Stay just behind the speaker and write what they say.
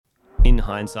in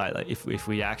hindsight, like if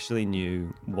we actually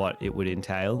knew what it would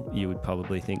entail, you would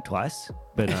probably think twice.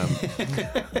 But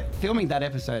Filming that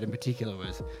episode in particular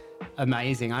was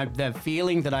amazing. The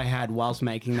feeling that I had whilst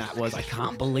making that was, I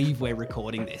can't believe we're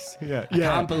recording this. Yeah. I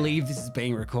can't believe this is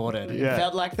being recorded. Yeah. It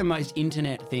felt like the most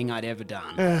internet thing I'd ever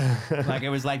done. Like it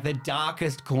was like the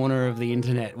darkest corner of the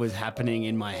internet was happening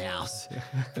in my house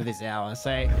for this hour.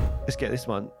 So let's get this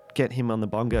one. Get him on the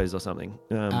bongos or something.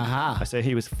 Aha. So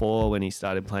he was 4 when he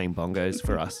started playing bongos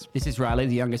for us, this is Riley,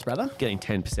 the youngest brother. getting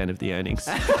 10% of the earnings.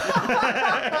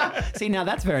 See, now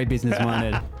that's very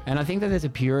business-minded. And I think that there's a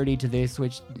purity to this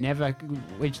which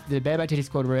the Bareback Titty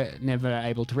Squad were never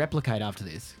able to replicate after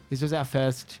this. This was our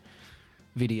first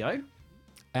video,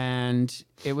 and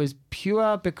it was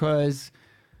pure because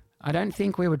I don't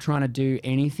think we were trying to do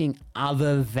anything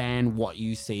other than what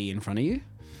you see in front of you.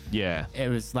 Yeah. It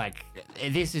was like,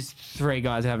 this is 3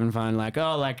 guys having fun. Like,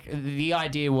 the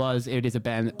idea was it is a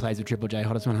band that plays with Triple J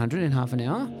Hottest 100 in half an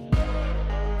hour.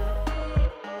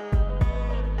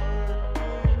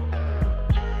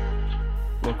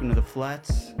 Welcome to the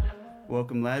Flats.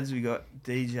 Welcome, lads. We got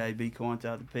DJ Be Kind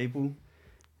to Other People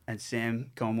and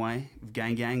Sam Conway of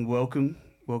Gang Gang. Welcome.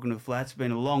 Welcome to the Flats. It's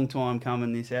been a long time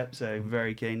coming, this app, so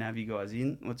very keen to have you guys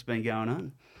in. What's been going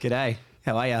on? G'day.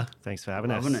 How are you? Thanks for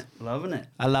having us. Loving it.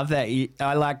 I love that.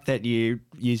 I like that you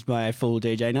used my full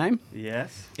DJ name.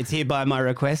 Yes. It's hereby my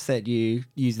request that you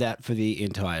use that for the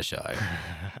entire show.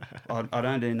 I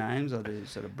don't do names. I do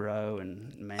sort of bro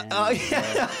and man. Oh,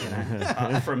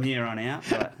 yeah. From here on out.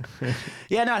 But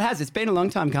Yeah, no, it has. It's been a long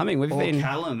time coming. We've or been.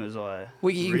 Callum, as I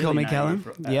Well, you can really call me know Callum.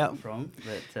 you Yeah. From.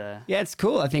 But Yeah, it's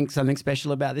cool. I think something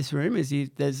special about this room is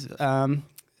there's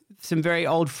some very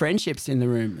old friendships in the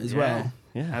room as well.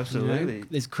 Yeah, absolutely. You know,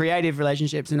 there's creative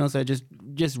relationships and also just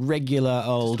regular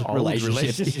old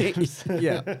relationships.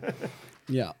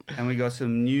 Yeah. And we got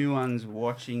some new ones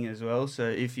watching as well. So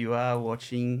if you are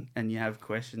watching and you have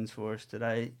questions for us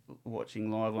today,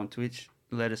 watching live on Twitch,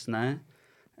 let us know,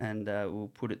 and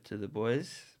we'll put it to the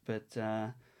boys. But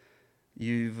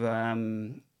you've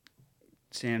Sam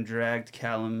dragged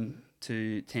Callum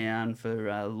to town for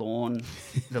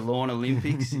the Lawn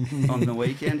Olympics on the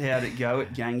weekend. How'd it go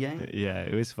at Gang Gang? Yeah,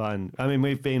 it was fun. I mean,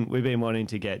 we've been wanting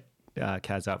to get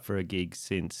Kaz up for a gig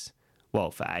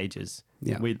for ages.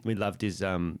 Yeah. We loved his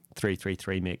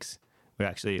 333 mix.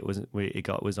 It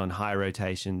was on high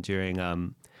rotation during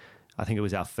I think it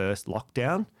was our first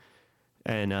lockdown.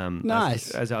 And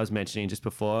nice. as I was mentioning just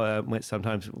before,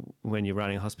 sometimes when you're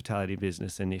running a hospitality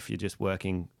business and if you're just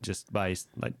working just by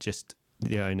just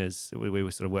the owners, we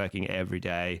were sort of working every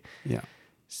day. Yeah.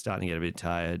 Starting to get a bit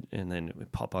tired, and then we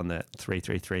pop on that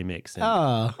 333 mix.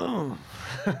 And,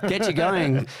 get you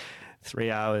going. 3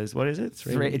 hours. What is it?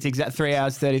 It's exact 3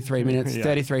 hours, 33 minutes,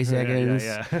 33 seconds.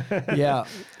 Yeah.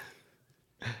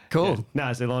 Cool. Yeah.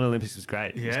 No, so Lawn Olympics was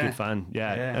great. It was good fun.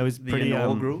 Yeah. It was The pretty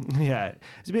inaugural. Yeah. It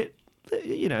was a bit,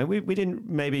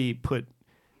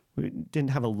 we didn't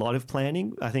have a lot of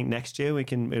planning. I think next year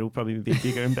it'll probably be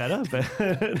bigger and better. But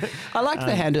I like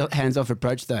the hands-off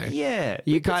approach though. yeah,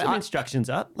 You put some can't- instructions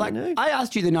up. Like, you know? I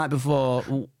asked you the night before,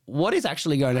 what is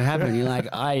actually going to happen? You're like,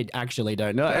 I actually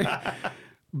don't know.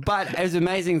 But it was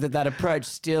amazing that approach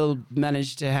still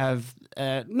managed to have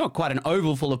not quite an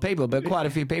oval full of people, but quite a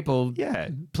few people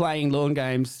playing lawn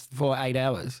games for 8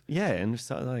 hours. Yeah, and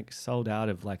sold out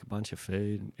of a bunch of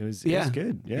food. It was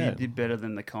good. Yeah, You did better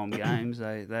than the Com Games.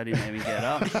 They didn't even get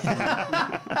up.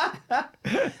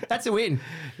 That's a win.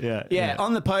 Yeah.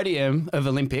 On the podium of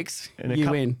Olympics, And you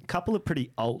win. A couple of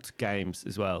pretty alt games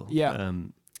as well. Yeah.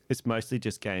 It's mostly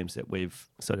just games that we've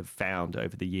sort of found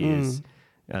over the years.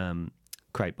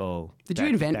 Crate ball. Did you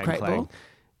invent crate ball?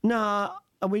 No,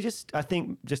 I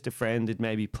think just a friend had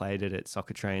maybe played it at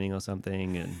soccer training or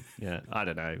something, and I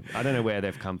don't know where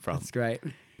they've come from. That's great.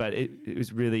 But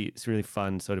it's really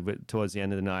fun. Sort of towards the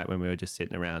end of the night when we were just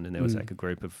sitting around and there was a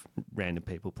group of random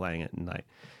people playing it, and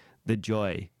the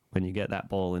joy when you get that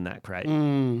ball in that crate,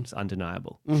 it's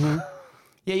undeniable. Mm-hmm.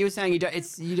 Yeah, you were saying you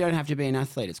don't have to be an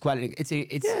athlete. It's quite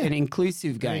an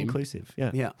inclusive game. Very inclusive. Yeah.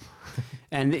 Yeah.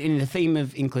 And in the theme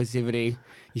of inclusivity,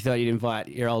 you thought you'd invite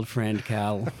your old friend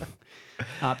Cal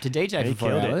up to DJ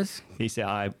for 4 hours. He said,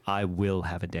 I will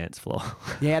have a dance floor.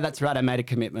 Yeah, that's right. I made a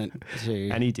commitment to.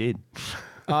 And he did.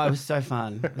 Oh, it was so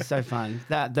fun. It was so fun.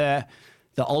 The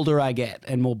older I get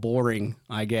and more boring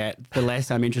I get, the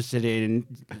less I'm interested in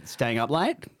staying up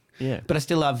late. Yeah. But I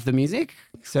still love the music.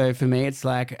 So for me, it's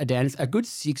like a good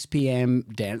 6 p.m.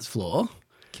 dance floor.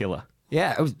 Killer.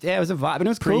 Yeah, it was a vibe, and it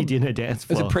was cool. Pre-dinner dance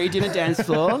floor. It was a pre-dinner dance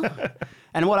floor.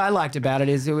 And what I liked about it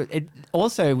is it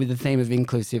also with the theme of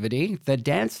inclusivity, the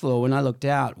dance floor, when I looked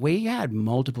out, we had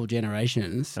multiple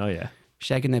generations. Oh, yeah.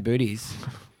 shaking their booties.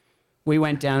 We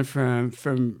went down from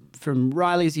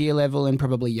Riley's year level and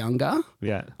probably younger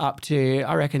Yeah. up to,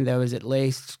 I reckon there was at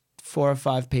least 4 or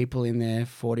 5 people in their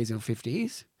 40s and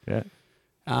 50s. Yeah.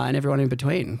 And everyone in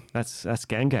between. That's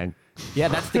gang. Yeah,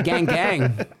 that's the gang.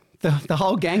 The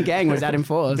whole gang was out in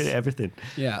force. Bit of everything.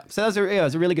 Yeah. So it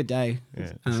was a really good day.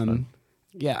 Yeah. It's fun.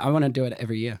 Yeah, I want to do it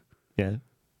every year. Yeah.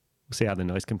 We'll see how the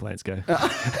noise complaints go.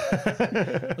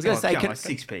 I was going to say, at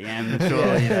 6 p.m.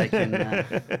 Surely they can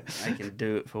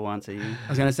do it for once a year. I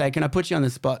was going to say, can I put you on the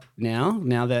spot now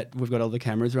that we've got all the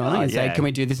cameras rolling, and say, can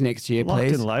we do this next year, Locked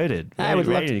please? and loaded. Hey,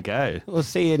 Ready to go. We'll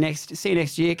see you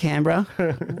next year, Canberra.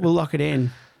 We'll lock it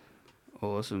in.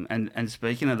 Awesome. And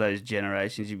speaking of those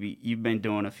generations, you've been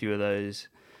doing a few of those,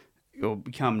 or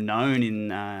become known in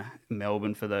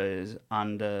Melbourne for those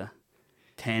under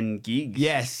 10 gigs.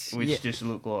 Yes. Which just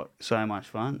look like so much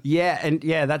fun. Yeah, and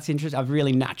that's interesting. I've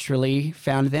really naturally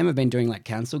found them. I've been doing like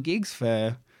council gigs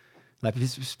for, like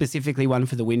specifically one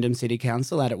for the Wyndham City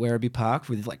Council out at Werribee Park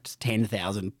with like just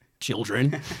 10,000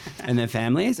 children and their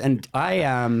families. And I,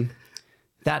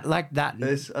 that.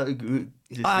 They're so good.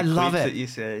 Just I the love clips it. that you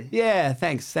see. Yeah,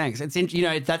 thanks. It's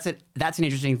that's an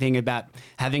interesting thing about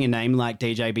having a name like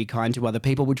DJ Be Kind to Other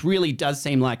People, which really does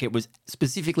seem like it was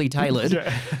specifically tailored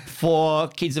for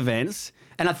kids events.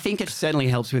 And I think it certainly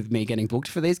helps with me getting booked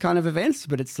for these kind of events.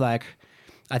 But it's like,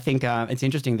 I think it's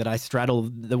interesting that I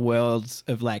straddle the worlds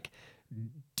of like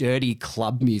dirty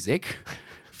club music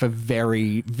for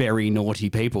very, very naughty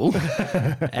people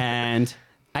and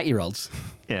 8-year-olds.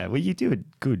 Yeah, well, you do a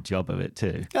good job of it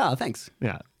too. Oh, thanks.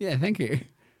 Yeah. Yeah, thank you.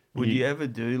 Would you ever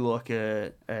do like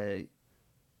a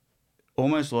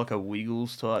almost like a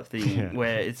Wiggles type thing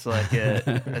where it's like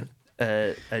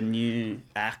a new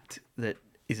act that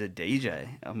is a DJ?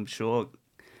 I'm sure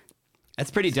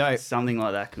That's pretty dope. something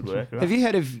like that could work. Right? Have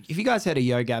you guys heard of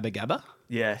Yo Gabba Gabba?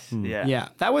 Yes. Yeah. Yeah,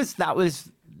 that was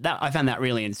I found that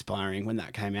really inspiring when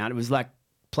that came out. It was like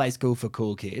play school for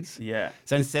cool kids. Yeah.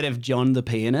 So instead of John the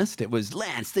pianist, it was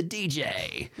Lance the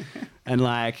DJ. And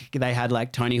like they had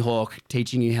like Tony Hawk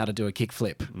teaching you how to do a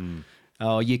kickflip.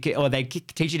 Or they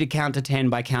teach you to count to 10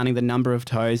 by counting the number of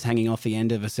toes hanging off the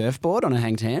end of a surfboard on a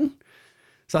hang 10.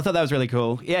 So I thought that was really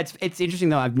cool. Yeah, it's interesting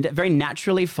though. I'm very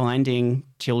naturally finding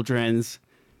children's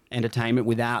entertainment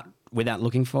without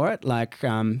looking for it. Like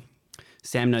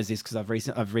Sam knows this because I've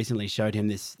recently showed him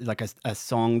this, like a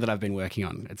song that I've been working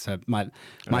on. It's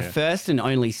my first and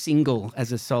only single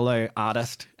as a solo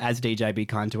artist, as DJ Be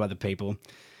Kind to Other People.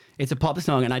 It's a pop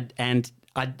song, and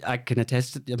I can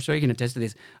attest. I'm sure you can attest to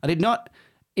this. I did not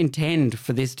intend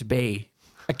for this to be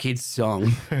a kid's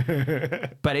song,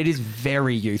 but it is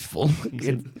very youthful.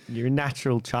 You're a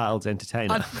natural child's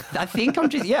entertainer. I think I'm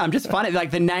just finding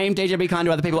like the name DJ Be Kind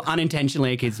to Other People,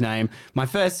 unintentionally a kid's name. My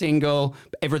first single,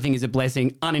 Everything Is a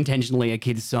Blessing, unintentionally a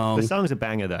kid's song. The song's a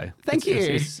banger though. Thank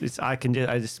you. I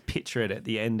just picture it at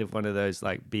the end of one of those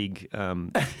like big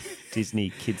Disney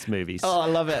kids movies. Oh, I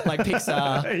love it. Like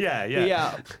Pixar.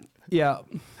 Yeah.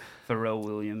 Pharrell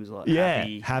Williams, like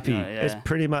happy. You know, It's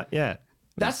pretty much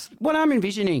That's what I'm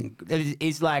envisioning.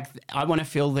 Is like I want to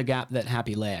fill the gap that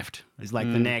Happy left. It's like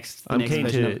the next. I'm keen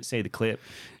version to of, see the clip.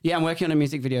 Yeah, I'm working on a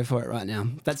music video for it right now.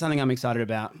 That's something I'm excited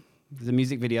about. The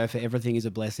music video for Everything Is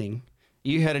a Blessing.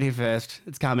 You heard it here first.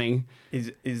 It's coming.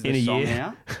 Is In the a song year.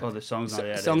 out? Or the song's not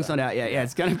out? Song's not out yet. Yeah,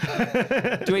 it's gonna.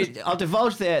 I'll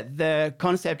divulge the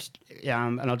concept,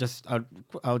 and I'll just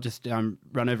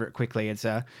run over it quickly. It's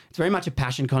very much a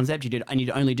passion concept. You'd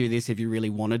only do this if you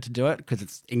really wanted to do it because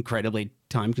it's incredibly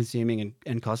time consuming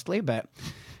and costly. But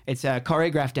it's a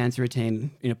choreographed dance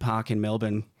routine in a park in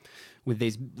Melbourne with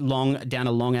these down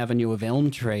a long avenue of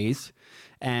elm trees.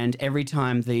 And every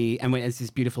time it's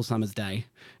this beautiful summer's day,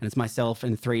 and it's myself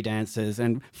and 3 dancers.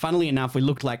 And funnily enough, we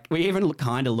even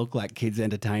kind of look like kids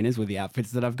entertainers with the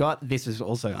outfits that I've got. This is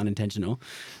also unintentional.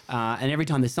 And every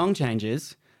time the song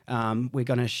changes, we're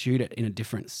going to shoot it in a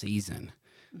different season.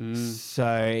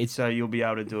 So you'll be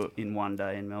able to do it in one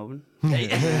day in Melbourne.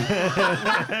 Didn't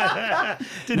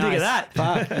think of that.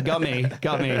 Fuck, you got me.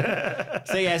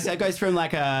 So it goes from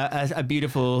like a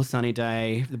beautiful sunny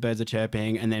day, the birds are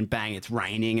chirping, and then bang, it's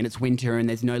raining and it's winter and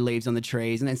there's no leaves on the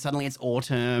trees, and then suddenly it's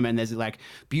autumn and there's like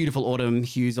beautiful autumn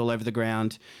hues all over the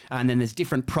ground, and then there's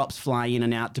different props fly in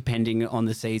and out depending on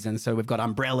the season. So we've got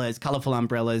umbrellas, colourful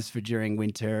umbrellas for during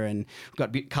winter, and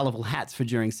we've got colourful hats for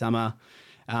during summer.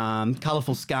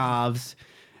 Colourful scarves,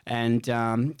 and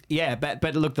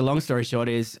but look, the long story short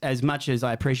is, as much as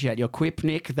I appreciate your quip,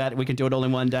 Nick, that we can do it all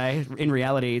in one day, in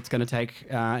reality it's going to take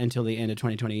until the end of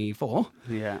 2024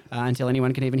 until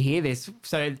anyone can even hear this.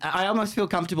 So I almost feel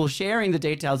comfortable sharing the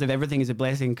details of Everything Is a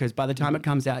Blessing, because by the time it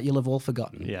comes out you'll have all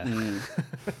forgotten.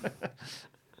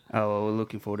 Oh, well, we're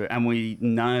looking forward to it. And we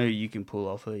know you can pull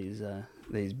off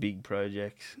these big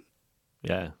projects.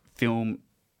 Yeah.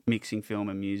 Mixing film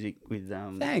and music with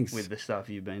Thanks. with the stuff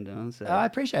you've been doing. So I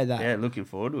appreciate that. yeah, looking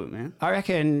forward to it, man. I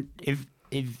reckon if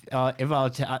I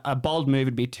were a bold move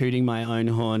would be tooting my own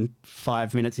horn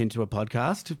 5 minutes into a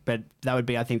podcast, but that would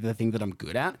be, I think, the thing that I'm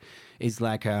good at is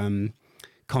like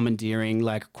commandeering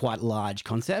like quite large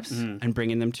concepts and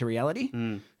bringing them to reality.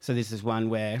 So this is one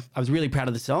where I was really proud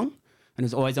of the song, and it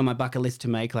was always on my bucket list to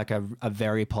make like a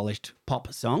very polished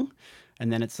pop song.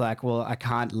 And then it's like, well, I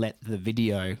can't let the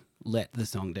video let the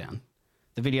song down.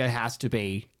 The video has to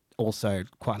be also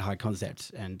quite high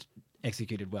concept and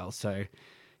executed well. So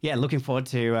yeah, looking forward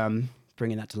to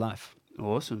bringing that to life.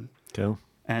 Awesome. Cool.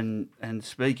 And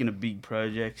speaking of big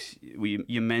projects,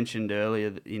 you mentioned earlier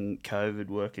that in COVID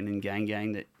working in Gang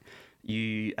Gang that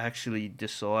you actually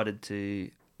decided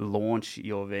to launch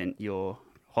your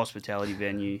hospitality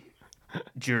venue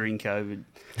during COVID.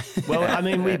 Well, I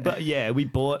mean, we bought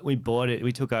it.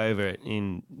 We took over it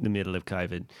in the middle of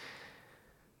COVID.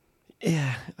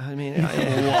 Yeah, I mean,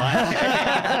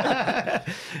 why?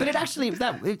 But it actually,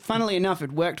 funnily enough,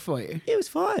 it worked for you. It was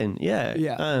fine. Yeah.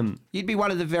 Yeah. You'd be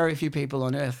one of the very few people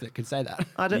on earth that could say that.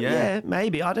 Yeah,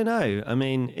 maybe. I don't know. I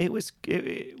mean, it was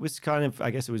kind of,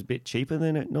 I guess it was a bit cheaper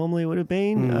than it normally would have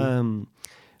been.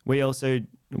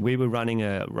 We were running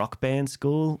a rock band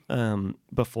school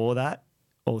before that,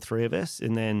 all three of us,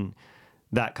 and then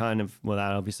that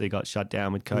obviously got shut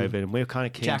down with COVID, and we were kind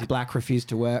of keen. Jack Black refused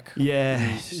to work.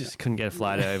 Yeah, just couldn't get a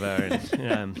flight over,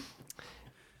 and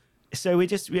so we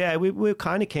were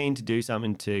kind of keen to do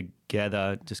something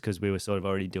together, just because we were sort of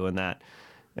already doing that,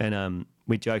 and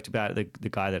we joked about it. The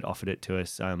guy that offered it to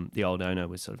us, the old owner,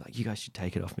 was sort of like, "You guys should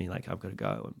take it off me. Like, I've got to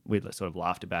go." And we sort of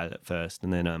laughed about it at first,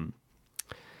 and then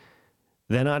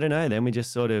I don't know. Then we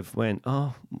just sort of went,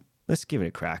 "Oh, let's give it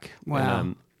a crack." Wow.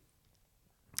 And,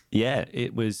 yeah,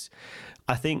 it was.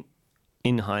 I think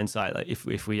in hindsight, like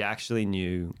if we actually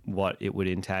knew what it would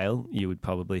entail, you would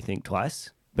probably think twice.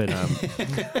 But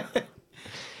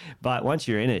but once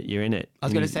you're in it, you're in it. I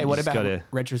was going to say, what about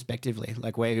retrospectively?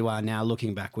 Like where you are now,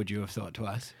 looking back, would you have thought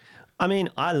twice? I mean,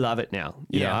 I love it now.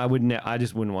 You know, Yeah. I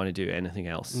just wouldn't want to do anything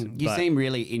else. You But- seem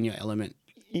really in your element.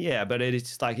 Yeah, but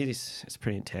it's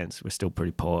pretty intense. We're still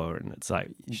pretty poor, and it's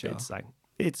like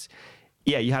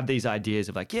you have these ideas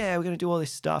of like, yeah, we're going to do all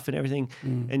this stuff and everything,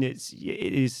 and it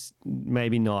is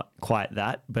maybe not quite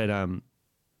that, but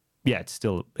yeah, it's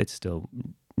still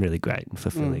really great and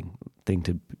fulfilling thing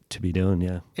to be doing.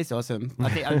 Yeah, It's awesome.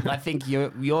 I think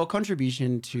your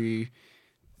contribution to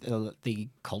the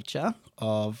culture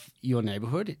of your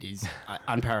neighborhood is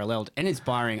unparalleled and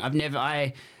inspiring.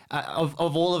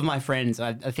 Of all of my friends,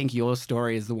 I think your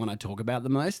story is the one I talk about the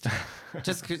most.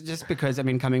 just because, I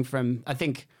mean, coming from, I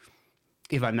think,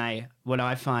 if I may, what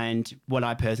I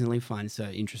personally find so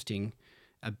interesting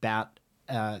about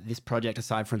this project,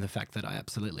 aside from the fact that I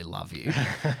absolutely love you,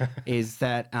 is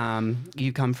that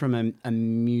you come from a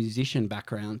musician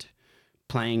background,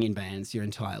 playing in bands your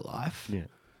entire life. yeah,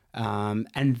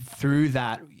 And through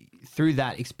that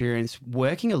experience,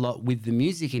 working a lot with the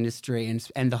music industry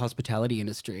and the hospitality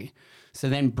industry. So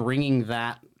then bringing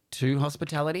that to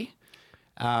hospitality,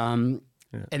 and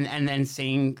then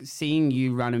seeing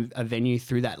you run a venue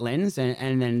through that lens,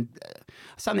 and then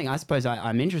something I suppose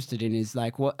I'm interested in is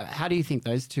like, how do you think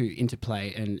those two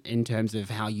interplay, and in terms of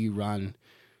how you run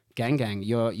Gang Gang,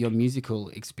 your musical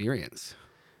experience?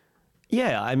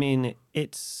 yeah. I mean,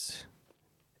 it's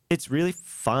really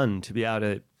fun to be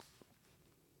able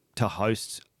to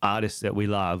host artists that we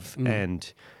love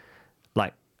and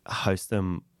like host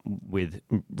them with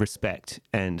respect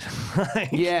and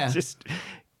like, just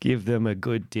give them a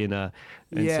good dinner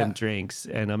and some drinks.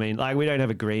 And I mean, like, we don't have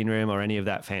a green room or any of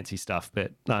that fancy stuff,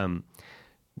 but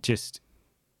just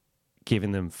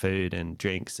giving them food and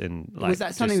drinks and like. Was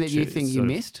that something that you think you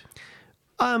missed?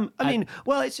 I mean,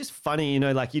 well, it's just funny, you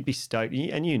know, like you'd be stoked,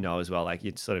 and you know as well, like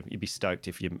you'd be stoked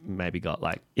if you maybe got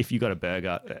like, if you got a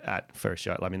burger for a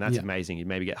show. I mean, that's amazing. You'd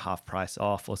maybe get half price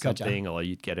off or something, or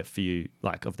you'd get a few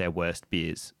like of their worst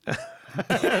beers.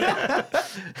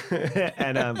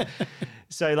 And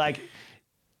so like,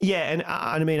 yeah, and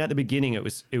I mean, at the beginning, it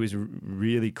was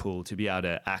really cool to be able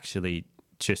to actually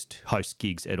just host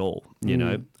gigs at all, you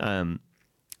know, and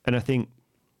I think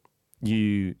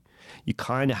you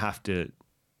kind of have to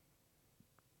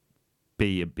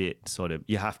be a bit sort of,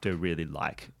 you have to really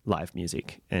like live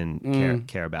music and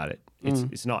care about it.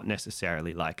 It's not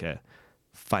necessarily like a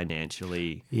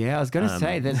financially. Yeah, I was going to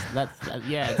say that's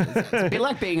it's a bit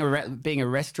like being a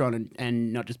restaurant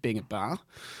and not just being a bar.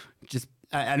 Just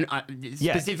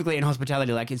specifically in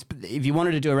hospitality, like if you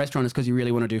wanted to do a restaurant, it's because you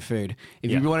really want to do food.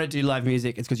 If you want to do live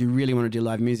music, it's because you really want to do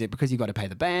live music, because you got to pay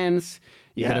the bands,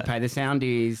 you got to pay the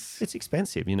soundies. It's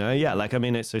expensive, you know. Yeah, like I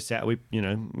mean, it's so sad.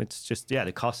 It's just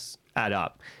the costs add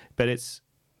up, but it's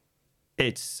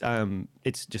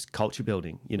just culture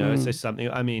building, you know. It's just something.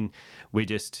 I mean,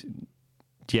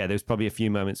 there's probably a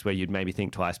few moments where you'd maybe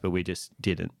think twice, but we just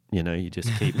didn't. You know, you just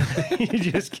keep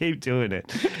keep doing it.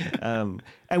 And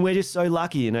we're just so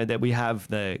lucky, you know, that we have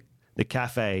the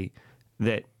cafe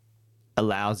that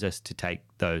allows us to take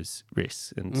those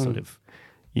risks and sort of,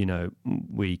 you know,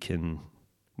 we can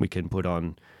put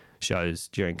on shows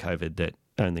during COVID that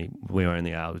we were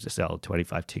only able to sell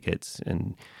 25 tickets,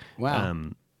 and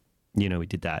you know, we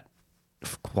did that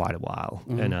for quite a while,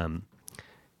 and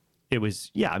it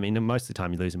was, I mean, most of the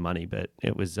time you're losing money, but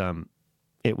it was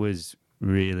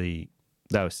really,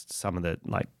 that was some of the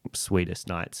like sweetest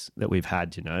nights that we've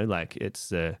had, you know, like it's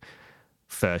the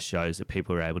first shows that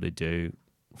people were able to do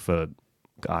for,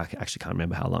 I actually can't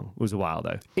remember how long. It was a while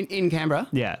though. In Canberra?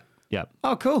 Yeah. Yeah.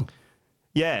 Oh, cool.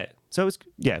 Yeah. So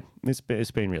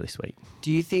it's been really sweet.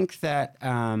 Do you think that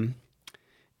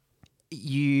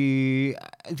you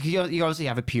obviously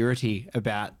have a purity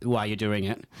about why you're doing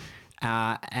it,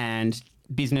 and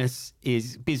business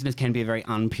can be a very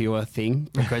unpure thing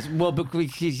because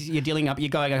you're going up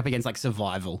against like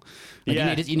survival.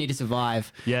 Like you need to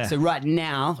survive. Yeah. So right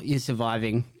now you're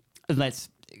surviving. Let's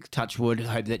touch wood,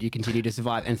 hope that you continue to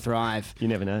survive and thrive. You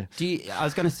never know. I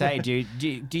was going to say, do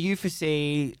you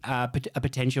foresee a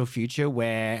potential future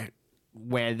where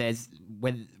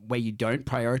you don't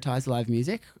prioritize live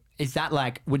music? Is that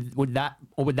like would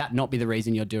that not be the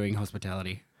reason you're doing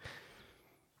hospitality?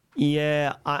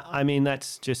 Yeah, I mean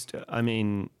that's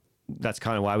kind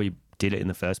of why we did it in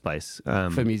the first place.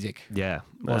 For music. Yeah.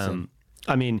 Awesome.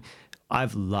 I mean,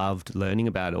 I've loved learning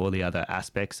about all the other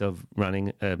aspects of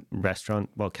running a restaurant,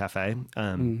 cafe.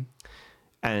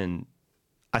 And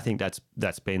I think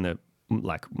that's been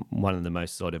like one of the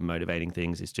most sort of motivating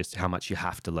things is just how much you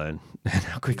have to learn and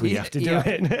how quickly you have to do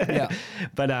it. Yeah.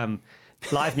 But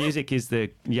live music is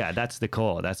that's the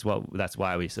core. That's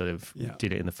why we sort of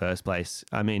did it in the first place.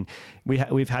 I mean,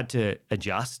 we've had to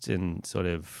adjust and sort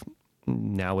of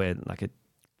now we're like a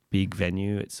big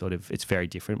venue. It's very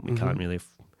different. We can't really,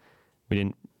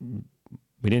 we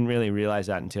didn't really realize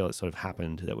that until it sort of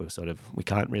happened that we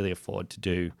can't really afford to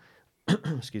do,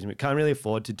 excuse me, we can't really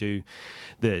afford to do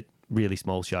the really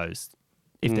small shows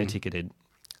if they're ticketed.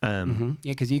 Yeah,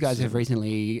 because you guys have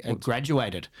recently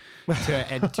graduated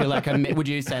to like would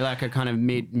you say like a kind of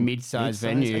mid-sized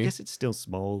venue? I guess it's still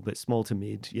small, but small to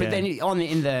mid. Yeah. But then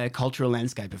in the cultural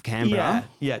landscape of Canberra,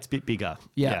 it's a bit bigger.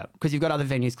 Yeah, because you've got other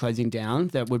venues closing down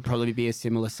that would probably be a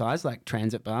similar size, like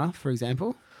Transit Bar, for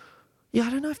example. Yeah, I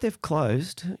don't know if they've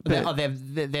closed. But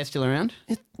they're still around?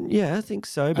 Yeah, I think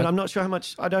so, but I'm not sure how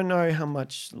much. I don't know how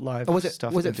much live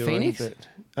stuff was they're it doing. Phoenix?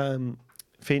 But,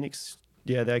 Phoenix.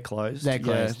 Yeah, they closed. They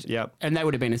closed. Yeah, and they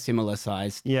would have been a similar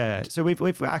size. Yeah, so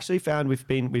we've actually found we've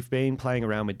been playing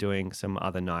around with doing some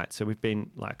other nights. So we've been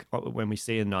like when we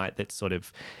see a night that's sort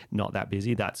of not that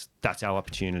busy, that's our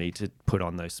opportunity to put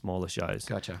on those smaller shows.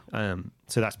 Gotcha.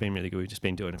 So that's been really good. We've just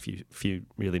been doing a few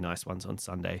really nice ones on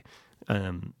Sunday.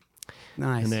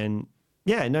 Nice. And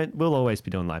then we'll always be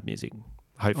doing live music.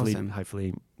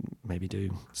 Hopefully, maybe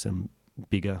do some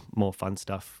bigger, more fun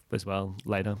stuff as well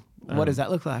later. What does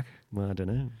that look like? Well, I don't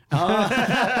know.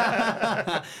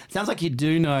 Oh. Sounds like you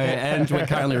do know, and we're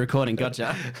currently recording.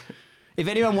 Gotcha. If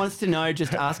anyone wants to know,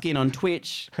 just ask in on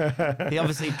Twitch. He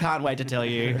obviously can't wait to tell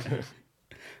you.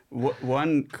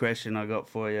 One question I got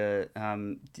for you,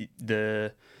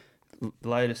 the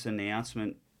latest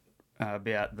announcement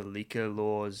about the liquor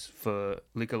laws for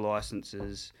liquor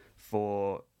licenses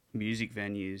for music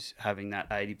venues having that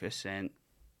 80%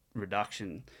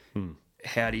 reduction.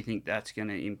 How do you think that's going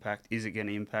to impact? Is it going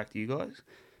to impact you guys?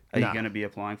 Are you going to be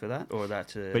applying for that, or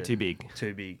that's we're too big?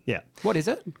 Too big. Yeah. What is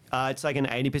it? It's like an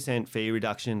 80% fee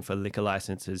reduction for liquor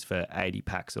licenses for 80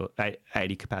 packs or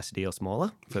 80 capacity or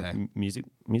smaller for music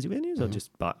venues, or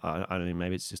just. But I don't know.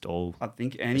 Maybe it's just all. I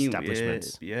think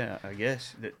establishments. Yeah, I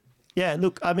guess that. Yeah.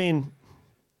 Look,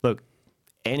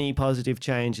 any positive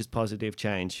change is positive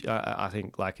change. I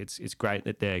think like it's great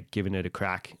that they're giving it a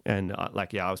crack, and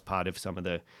I was part of some of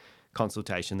the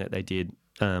consultation that they did.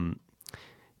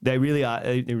 They really are.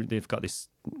 They've got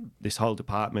this whole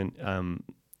department,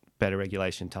 Better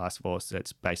Regulation Task Force.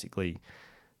 That's basically,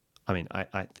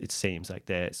 it seems like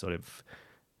they're sort of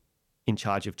in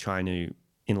charge of trying to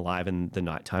enliven the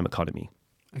nighttime economy.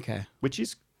 Okay, which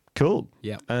is cool.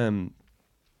 Yeah.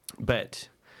 But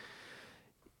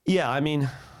yeah, I mean,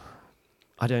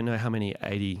 I don't know how many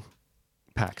 80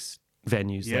 packs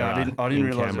venues there Yeah, are I didn't in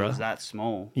realize Canberra. it was that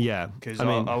small. Yeah, Because I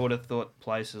mean, I would have thought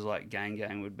places like Gang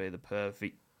Gang would be the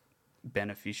perfect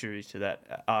beneficiaries to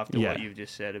that after Yeah. what you've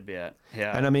just said about how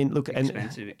and I mean, look,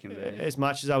 expensive it can and be. as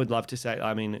much as I would love to say,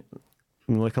 I mean,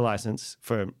 liquor license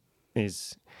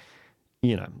is,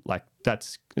 like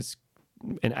it's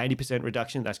an 80%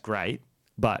 reduction. That's great,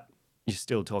 but you're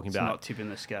still talking It's about not tipping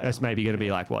the scale. that's maybe going to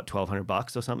be like what,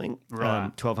 $1,200 or something,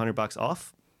 Right. $1,200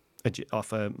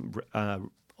 off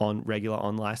on regular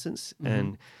on license,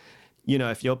 and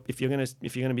if you're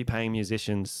gonna be paying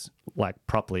musicians like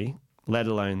properly, let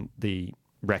alone the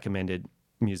recommended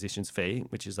musician's fee,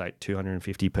 which is like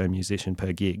 $250 per musician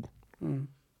per gig.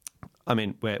 I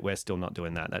mean, we're still not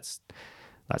doing that. That's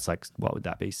like, what would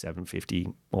that be,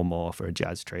 $750 or more for a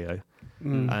jazz trio?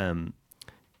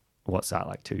 What's that,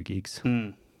 like 2 gigs?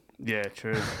 Yeah,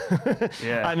 true.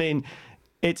 Yeah. I mean,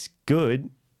 it's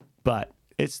good, but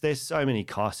there's so many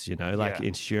costs, like Yeah.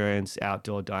 insurance,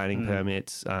 outdoor dining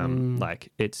permits.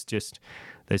 Like it's just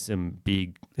there's some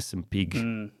big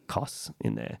costs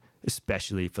in there,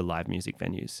 especially for live music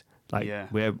venues. Like Yeah.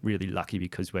 we're really lucky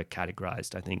because we're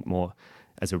categorized, I think, more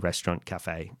as a restaurant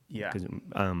cafe. Yeah. 'Cause,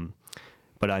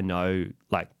 but I know,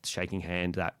 like Shaking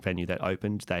Hand, that venue that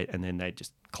opened, they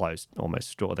just closed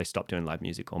almost, or they stopped doing live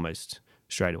music almost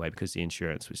straight away because the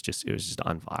insurance was just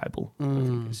unviable. I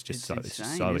think it's just It's so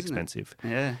insane, isn't it? expensive.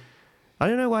 Yeah. I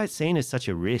don't know why it's seen as such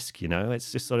a risk.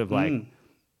 It's just sort of like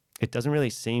it doesn't really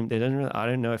seem. I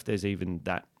don't know if there's even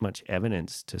that much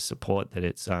evidence to support that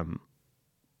it's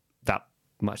that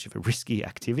much of a risky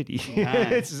activity.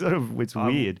 It's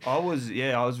weird. I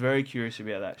was very curious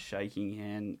about that Shaking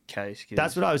Hand case. 'Cause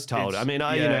That's what I was told. I mean,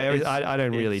 I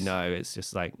don't really it's- know. It's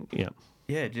just like,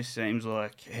 Yeah, it just seems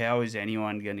like how is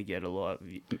anyone going to get a live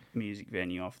music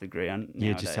venue off the ground?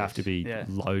 you just have to be Yeah.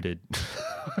 loaded.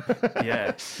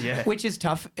 Yeah, yeah. Which is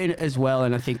tough as well,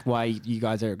 and I think why you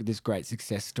guys are this great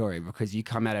success story, because you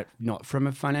come at it not from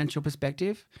a financial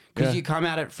perspective, because Yeah. you come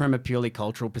at it from a purely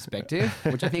cultural perspective,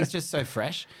 which I think is just so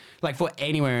fresh, like for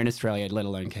anywhere in Australia, let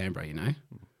alone Canberra.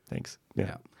 Thanks.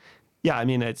 Yeah. I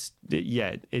mean, it's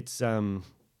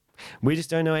we just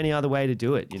don't know any other way to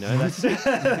do it. That's I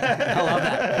love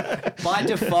that. By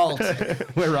default,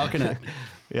 we're rocking it.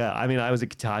 Yeah, I mean, I was a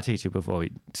guitar teacher before we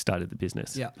started the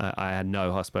business. Yeah. I had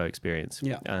no hospo experience.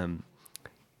 Yeah.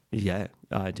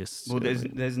 I just... Well,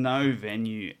 there's no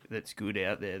venue that's good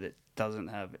out there that doesn't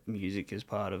have music as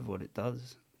part of what it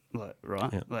does. Like,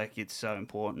 right? Yeah. Like, it's so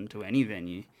important to any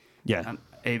venue. Yeah.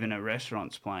 Even a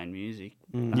restaurant's playing music.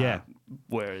 Yeah.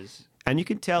 Whereas... And you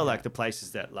can tell, like, the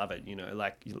places that love it,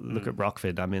 like, you look at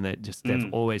Rockford. I mean, they've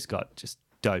always got just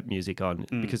dope music on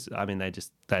because, I mean,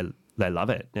 they love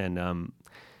it. And,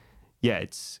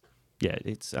 it's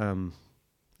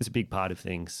a big part of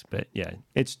things. But, yeah,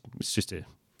 it's just a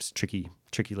tricky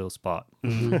little spot.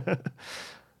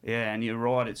 Yeah, and you're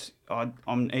right.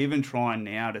 I'm even trying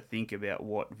now to think about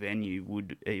what venue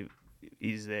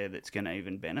is there that's going to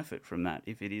even benefit from that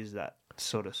if it is that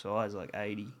sort of size, like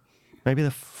 80. Maybe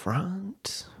the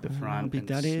front. The front How big and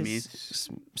that is. Smith's.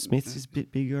 Smith's is a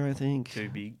bit bigger, I think. Too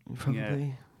big. Probably.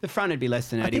 Yeah. The front would be less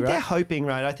than 80, I think they're right? hoping,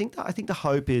 right? I think the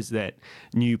hope is that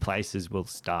new places will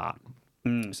start.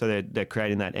 So they're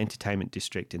creating that entertainment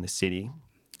district in the city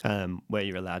where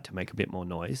you're allowed to make a bit more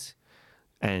noise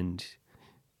and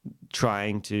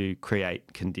trying to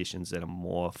create conditions that are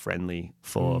more friendly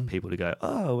for people to go,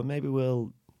 oh, well, maybe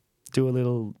we'll do a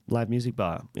little live music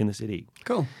bar in the city.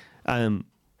 Cool.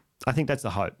 I think that's the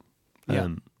hope. Yeah.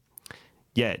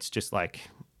 It's just like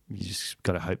you just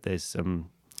got to hope there's some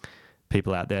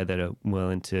people out there that are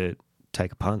willing to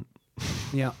take a punt.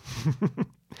 Yeah.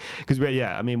 Because we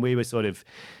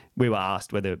were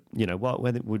asked whether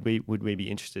whether would we be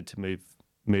interested to move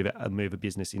a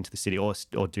business into the city or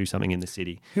do something in the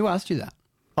city. Who asked you that?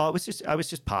 Oh, I was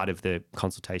just part of the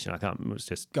consultation. It was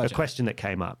just Gotcha. a question that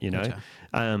came up, Gotcha.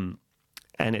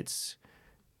 And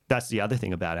that's the other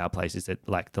thing about our place is that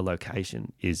like the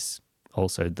location is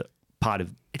also the part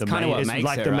of It's kinda what makes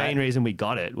like it, the right? main reason we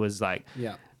got it was like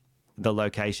Yeah. the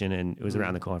location, and it was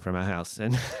around the corner from our house,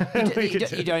 and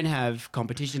You don't have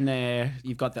competition there.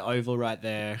 You've got the Oval right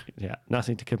there. yeah,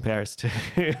 nothing to compare us to.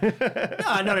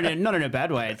 No, not in a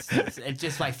bad way. It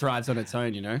just like thrives on its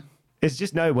own. It's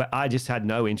just I just had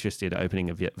no interest in opening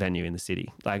a venue in the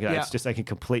city. Like Yeah. it's just like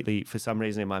for some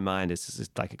reason in my mind, it's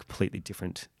just like a completely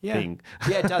different thing.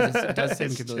 Yeah, it does. It does seem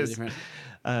It's completely just-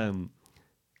 different.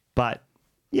 But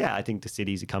yeah, I think the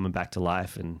cities are coming back to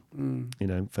life, and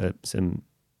for some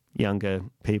younger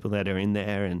people that are in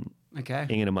there and Okay.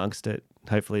 in amongst it,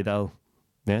 hopefully they'll,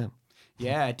 yeah.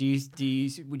 Yeah. Would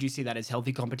you see that as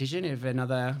healthy competition if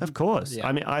another? Of course. Yeah.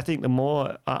 I mean, I think the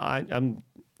more I'm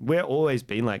we're always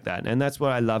been like that. And that's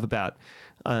what I love about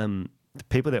the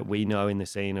people that we know in the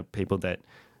scene are people that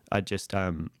are just,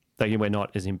 like, we're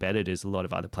not as embedded as a lot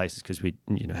of other places because we,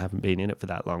 haven't been in it for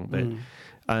that long. But,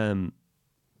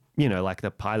 like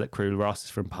the Pilot crew, Ross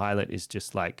from Pilot is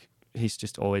just like, he's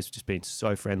just always just been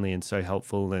so friendly and so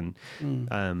helpful. And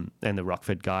the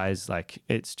Rockford guys, like,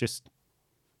 it's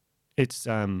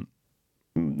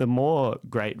the more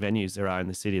great venues there are in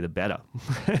the city, the better.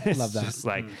 Love that. Just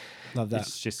like, Love that.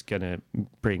 It's just going to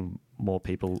bring more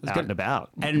people out and about.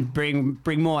 And bring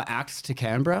more acts to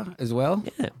Canberra as well.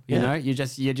 Yeah. You know, you're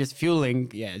just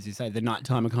fueling, as you say, the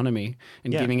nighttime economy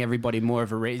and giving everybody more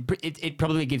of a it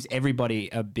probably gives everybody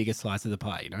a bigger slice of the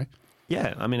pie,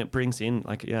 Yeah, I mean, it brings in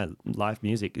live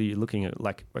music. You're looking at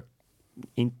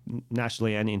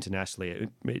nationally and internationally.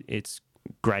 It's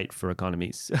great for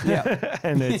economies. Yeah,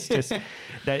 and it's just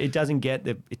that it doesn't get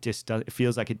it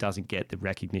feels like it doesn't get the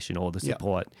recognition or the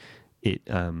support it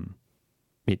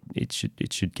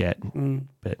should get.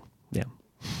 But yeah.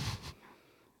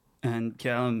 And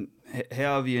Callum,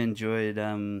 how have you enjoyed?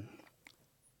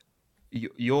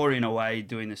 You're in a way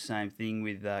doing the same thing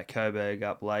with Coburg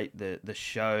Up Late, the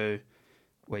show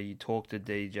where you talk to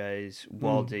DJs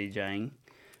while DJing.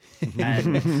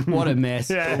 And what a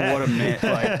mess! What a mess!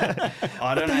 Like,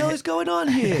 I don't know what the hell is going on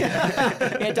here.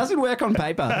 It doesn't work on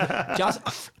paper.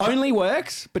 Just only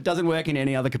works, but doesn't work in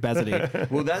any other capacity.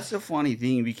 Well, that's the funny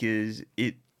thing because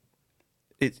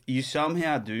you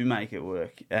somehow do make it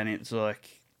work, and it's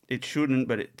like it shouldn't,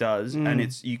 but it does,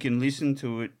 and you can listen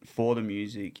to it for the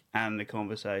music and the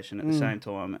conversation at the same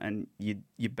time, and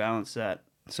you balance that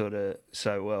sort of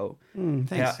so well.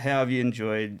 Thanks. How have you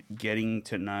enjoyed getting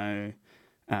to know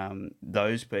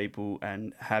those people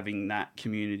and having that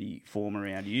community form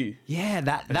around you? Yeah,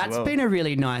 that's been a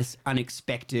really nice,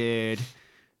 unexpected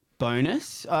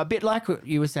bonus. A bit like what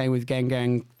you were saying with Gang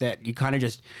Gang, that you'd kind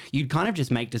of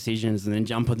just make decisions and then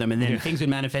jump on them, and then things would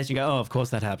manifest. And you go, oh, of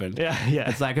course that happened. Yeah.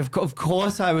 It's like, of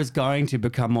course I was going to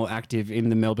become more active in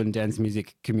the Melbourne dance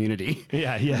music community.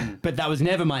 Yeah. But that was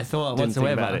never my thought Didn't think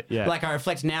whatsoever. about it, yeah. Like, I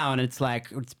reflect now, and it's like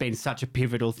it's been such a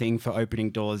pivotal thing for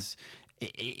opening doors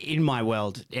in my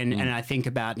world. And I think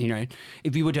about,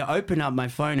 if you were to open up my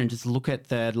phone and just look at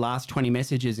the last 20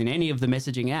 messages in any of the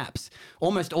messaging apps,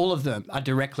 almost all of them are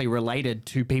directly related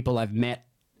to people I've met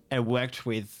and worked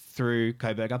with through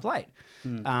Coburg Up Late.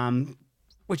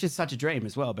 Which is such a dream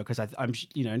as well, because I'm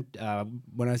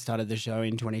when I started the show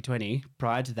in 2020,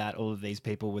 prior to that, all of these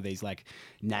people were these like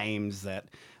names that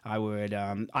I would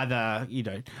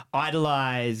either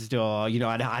idolized or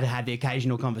I'd had the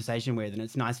occasional conversation with, and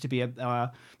it's nice to be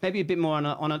maybe a bit more on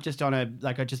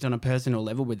a personal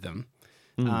level with them.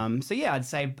 So yeah, I'd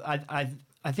say I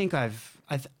think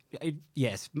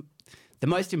yes, the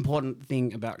most important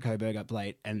thing about Coburg Up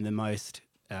Late and the most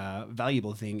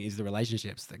valuable thing is the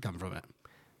relationships that come from it.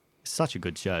 Such a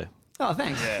good show. Oh,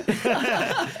 thanks.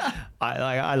 Yeah.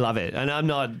 I love it. And I'm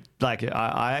not like,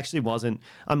 I actually wasn't,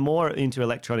 I'm more into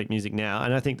electronic music now.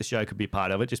 And I think the show could be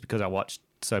part of it just because I watched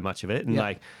so much of it.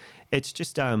 And it's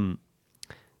just so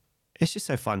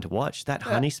fun to watch. That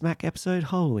Honey Smack episode,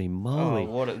 holy moly.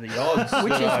 Oh, what are the odds?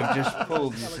 Which I've just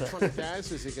pulled. This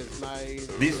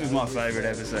was my favourite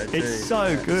episode too. It's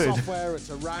so good. Software, it's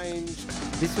arranged.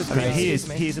 This was I mean, great. he is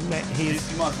This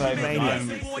is my favourite maniac.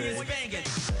 moment.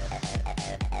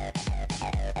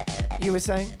 You were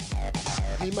saying?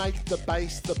 He make the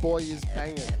bass, the boy is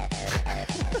banging.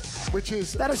 Which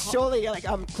is... That is surely like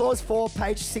clause 4,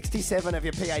 page 67 of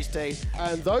your PhD.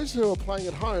 And those who are playing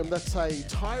at home, that's a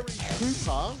Tyree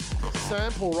Cooper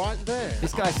sample right there.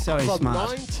 This guy's so from smart.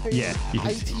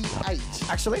 1988.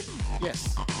 Actually?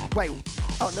 Yes. Wait.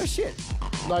 Oh, no shit.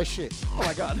 No shit. Oh,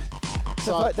 my God.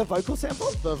 So, The vocal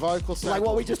sample? the vocal sample. Like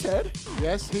what we just heard?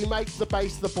 Yes, he makes the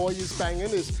bass, the boy is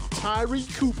banging, is Tyree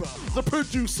Cooper, the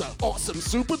producer, awesome,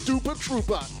 super duper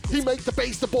trooper. He make the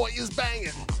bass, the boy is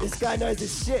banging. This guy knows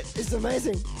his shit. This is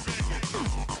amazing.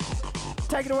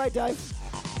 Take it away, Dave.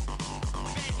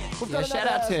 We've got Shout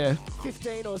out another to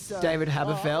 15 or so. David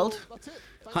Haberfeld, That's it.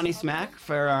 That's Honey it. Smack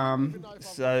for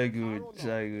So good,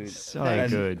 so good. So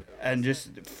good. And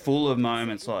just full of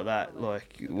moments like that,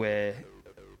 like where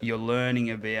you're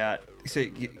learning about,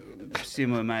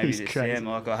 similar maybe He's to crazy. Sam,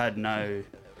 like I had no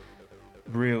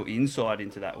real insight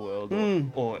into that world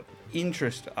or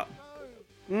interest, but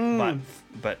from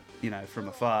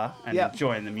afar and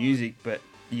enjoying the music, but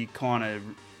you kind of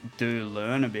do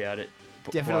learn about it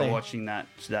Definitely. by watching that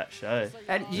show.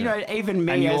 and even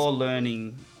me And as you're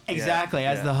learning exactly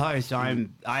as yeah. the host, I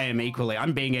am equally.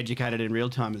 I'm being educated in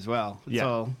real time as well. It's Yeah.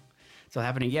 all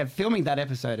happening. Yeah, filming that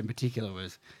episode in particular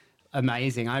was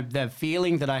amazing. The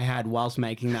feeling that I had whilst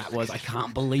making that was, I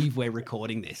can't believe we're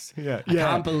recording this. Yeah. I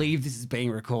can't believe this is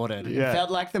being recorded. Yeah. It felt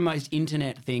like the most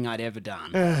internet thing I'd ever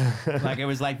done. Like it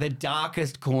was like the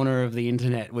darkest corner of the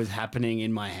internet was happening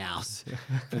in my house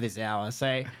for this hour.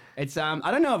 So it's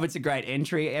I don't know if it's a great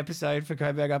entry episode for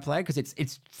Coburg I Play, because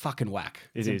it's fucking whack.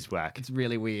 It is whack. It's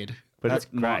really weird. But That it's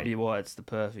might great. be why it's the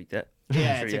perfect. Yeah,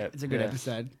 entry it's a good yeah.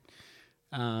 episode.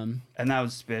 And that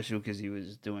was special because he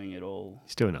was doing it all.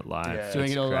 He's doing it live. Yeah. Doing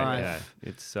It's it all great. live. Yeah,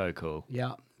 it's so cool.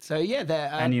 Yeah. So yeah,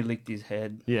 And you licked his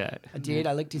head. Yeah. I did.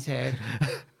 I licked his head.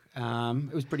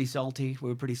 It was pretty salty. We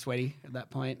were pretty sweaty at that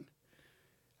point.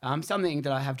 Something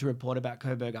that I have to report about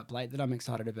Coburg Up Late that I'm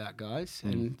excited about, guys.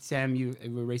 And Sam, you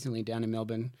were recently down in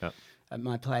Melbourne Yep. at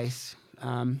my place.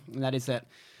 And that is that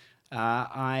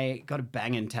I got a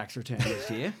banging tax return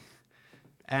this year.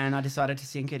 And I decided to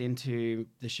sink it into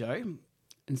the show.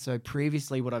 And so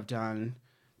previously what I've done,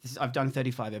 I've done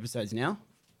 35 episodes now.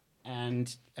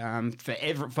 And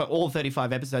for all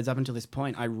 35 episodes up until this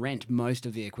point, I rent most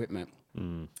of the equipment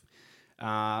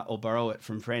or borrow it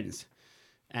from friends.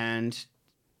 And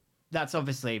that's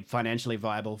obviously financially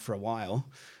viable for a while.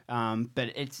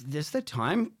 But it's just the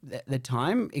time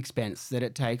expense that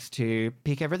it takes to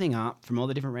pick everything up from all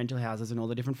the different rental houses and all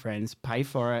the different friends, pay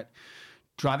for it,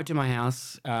 drive it to my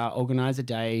house, organize a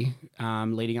day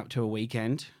leading up to a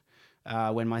weekend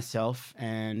when myself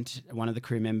and one of the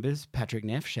crew members, Patrick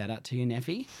Neff, shout out to you,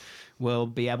 Neffy, will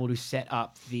be able to set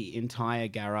up the entire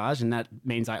garage. And that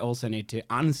means I also need to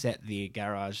unset the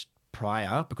garage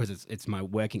prior because it's my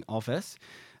working office.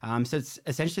 So it's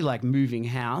essentially like moving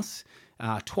house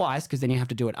twice, because then you have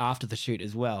to do it after the shoot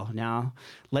as well. Now,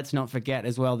 let's not forget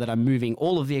as well that I'm moving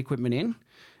all of the equipment in.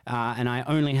 And I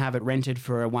only have it rented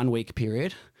for a 1 week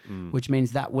period, which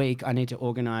means that week I need to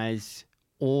organize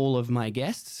all of my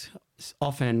guests,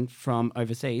 often from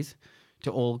overseas,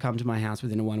 to all come to my house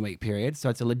within a 1 week period. So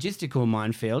it's a logistical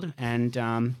minefield. And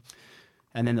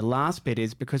then the last bit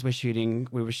is because we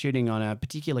were shooting on a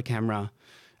particular camera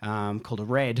called a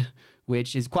Red,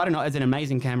 which is it's an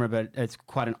amazing camera, but it's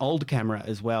quite an old camera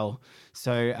as well.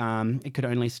 So it could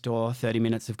only store 30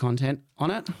 minutes of content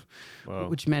on it,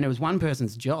 which meant it was one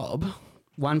person's job.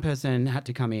 One person had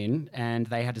to come in and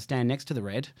they had to stand next to the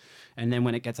Red. And then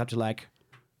when it gets up to like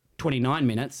 29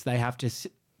 minutes, they have to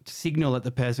signal at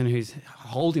the person who's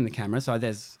holding the camera. So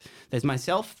there's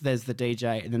myself, there's the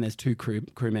DJ, and then there's two crew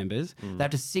members. They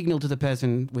have to signal to the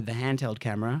person with the handheld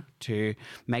camera to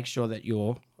make sure that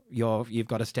you've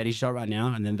got a steady shot right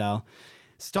now, and then they'll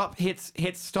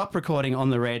hit stop recording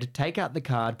on the Red, take out the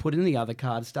card, put in the other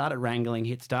card, start it wrangling,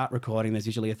 hit start recording. There's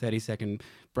usually a 30-second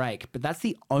break, but that's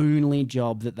the only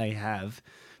job that they have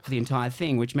for the entire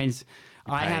thing, which means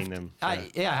I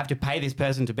have to pay this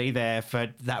person to be there for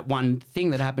that one thing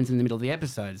that happens in the middle of the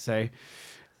episode. So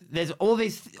there's all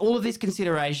of these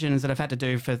considerations that I've had to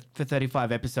do for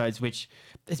 35 episodes, which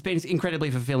it's been incredibly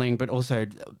fulfilling, but also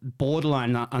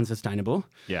borderline unsustainable.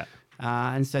 Yeah.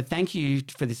 And so thank you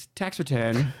for this tax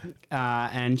return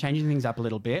and changing things up a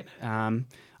little bit.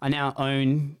 I now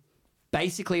own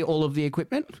basically all of the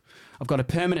equipment. I've got a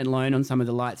permanent loan on some of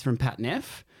the lights from Pat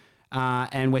Neff.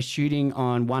 And we're shooting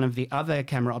on one of the other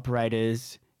camera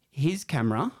operators, his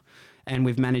camera, and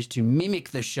we've managed to mimic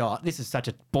the shot. This is such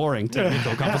a boring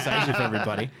technical conversation for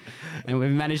everybody. And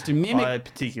we've managed to mimic... I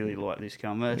particularly like this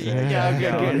camera. So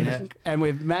good. And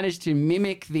we've managed to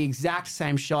mimic the exact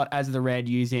same shot as the Red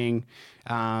using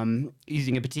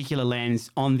a particular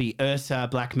lens on the Ursa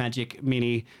Blackmagic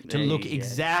Mini to look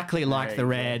exactly like the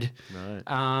Red,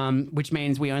 which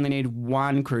means we only need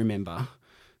one crew member.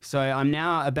 So I'm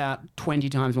now about 20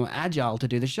 times more agile to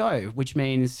do the show, which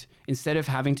means instead of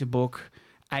having to book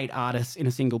 8 artists in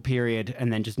a single period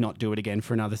and then just not do it again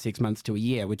for another 6 months to a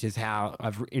year, which is how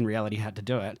I've in reality had to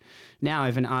do it. Now,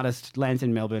 if an artist lands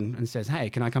in Melbourne and says,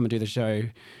 hey, can I come and do the show?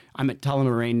 I'm at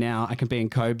Tullamarine now. I can be in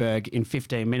Coburg in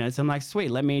 15 minutes. I'm like, sweet,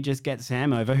 let me just get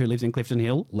Sam over, who lives in Clifton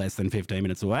Hill, less than 15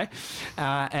 minutes away,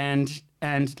 and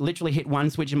literally hit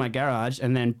one switch in my garage,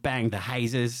 and then bang, the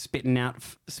hazers spitting out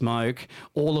smoke.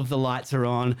 All of the lights are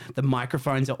on. The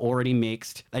microphones are already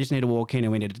mixed. They just need to walk in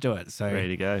and we need to do it. So Ready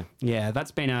to go. Yeah,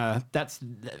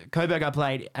 Coburg Up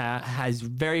Late has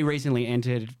very recently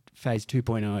entered phase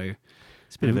 2.0.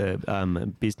 It's a bit of a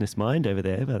business mind over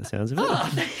there by the sounds of it.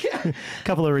 A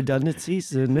couple of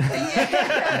redundancies. And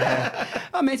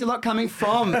It means a lot coming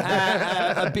from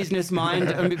a business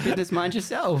mind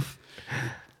yourself.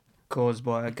 Caused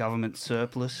by a government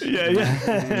surplus.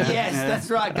 Yes, that's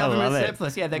right. Government love it.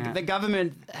 surplus. Yeah, the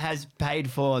government has paid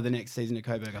for the next season of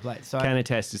Coburg Up Late. So can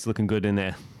attest, it's looking good in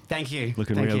there. thank you.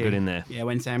 Looking Thank real you. good in there. Yeah,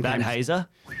 when Sam That came. hazer.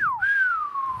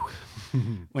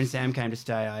 when Sam came to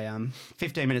stay,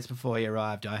 15 minutes before he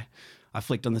arrived, I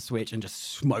flicked on the switch and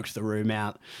just smoked the room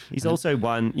out. You've also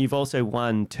won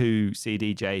 2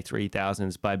 CDJ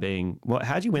 3000s by being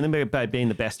how do you win them? By being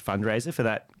the best fundraiser for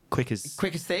that Quickest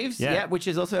Thieves, Yeah. yeah, which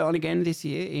is also on again this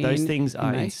year. Those things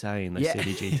are May. insane. The Yeah.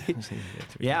 CDG.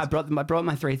 Yeah, I brought my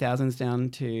 3000s down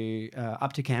to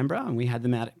up to Canberra, and we had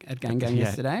them out at Gang Gang Yeah.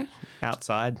 yesterday.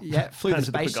 Outside. Yeah, flew the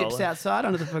Under the spaceships pergola. outside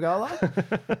under the pergola.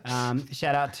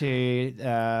 Shout out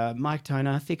to Mike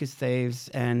Toner, Thick as Thieves,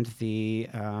 and the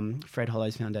Fred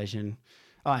Hollows Foundation.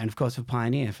 Oh, and of course for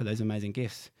Pioneer for those amazing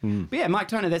gifts. But yeah, Mike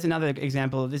Toner, there's another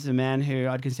example. This is a man who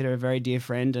I'd consider a very dear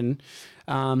friend. And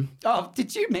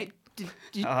did you meet?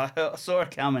 I saw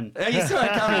it coming. Oh, you saw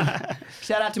it coming.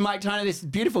 Shout out to Mike Toner, this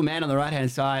beautiful man on the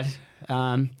right-hand side.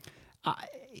 Inarguably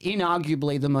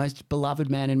the most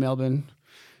beloved man in Melbourne,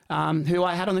 who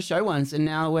I had on the show once, and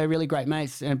now we're really great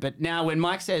mates. But now when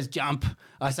Mike says jump,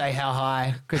 I say how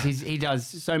high, because he does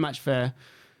so much for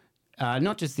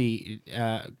not just the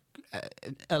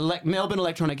Melbourne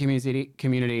electronic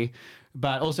community,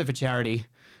 but also for charity.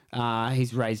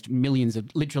 He's raised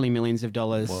literally millions of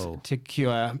dollars Whoa. to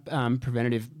cure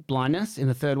preventative blindness in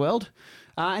the third world.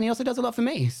 And he also does a lot for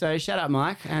me. So shout out,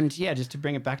 Mike. And yeah, just to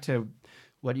bring it back to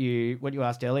what you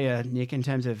asked earlier, Nick, in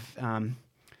terms of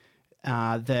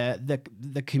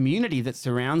the community that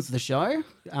surrounds the show,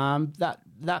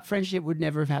 that friendship would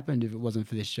never have happened if it wasn't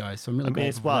for this show. So I'm really grateful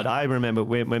It's for wild. that. I remember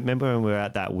when we were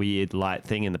at that weird light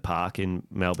thing in the park in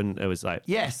Melbourne. It was like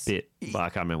Yes. well, I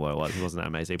can't remember what it was. It wasn't that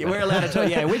amazing. Yeah, but- we're allowed to talk.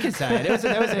 Yeah, we can say it.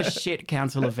 There was a shit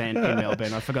council event in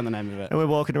Melbourne. I forgot the name of it. And we're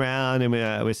walking around and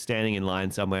we're standing in line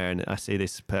somewhere, and I see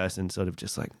this person sort of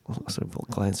just like sort of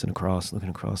glancing across, looking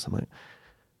across. I'm like,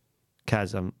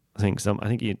 Kaz, I think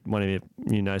one of you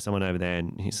know someone over there,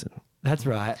 and he's That's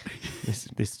right. this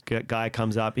guy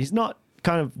comes up. He's not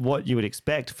kind of what you would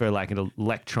expect for like an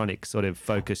electronic sort of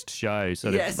focused show,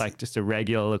 sort Yes. of like just a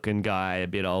regular looking guy, a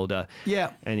bit older.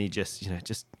 Yeah. And he just,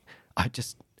 I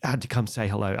just had to come say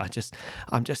hello. I just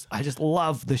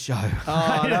love the show.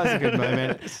 Oh, that was a good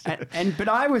moment. But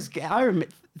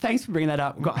thanks for bringing that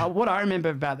up. What I remember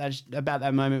about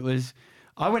that moment was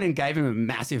I went and gave him a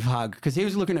massive hug because he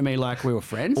was looking at me like we were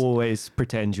friends. Always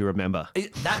pretend you remember.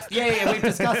 Yeah, we've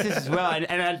discussed this as well.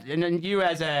 And then you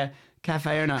as a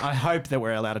cafe owner, I hope that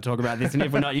we're allowed to talk about this. And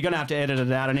if we're not, you're going to have to edit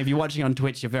it out. And if you're watching on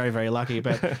Twitch, you're very, very lucky.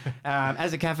 But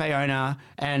as a cafe owner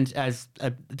and as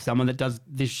someone that does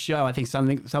this show, I think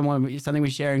something we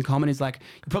share in common is like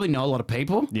you probably know a lot of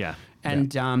people. Yeah.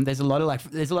 And there's a lot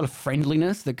of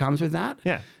friendliness that comes with that.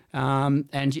 Yeah.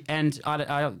 And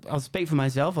I'll speak for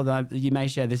myself, although you may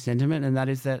share this sentiment, and that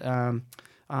is that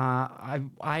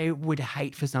I would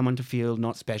hate for someone to feel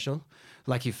not special,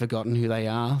 like you've forgotten who they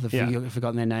are, you've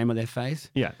forgotten their name or their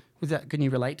face. Yeah. Can you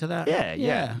relate to that?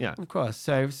 Yeah. Of course.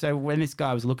 So when this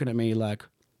guy was looking at me, like,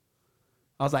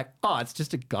 I was like, oh, it's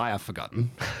just a guy I've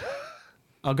forgotten.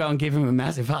 I'll go and give him a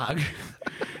massive hug.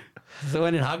 So I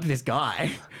went and hugged this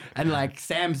guy, and like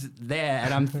Sam's there,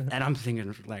 and I'm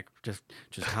thinking like just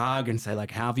hug and say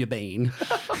like, how have you been?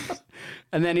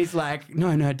 And then he's like,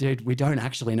 no, dude, we don't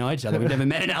actually know each other. We've never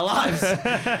met in our lives.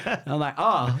 And I'm like,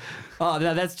 oh,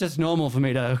 no, that's just normal for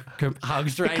me to hug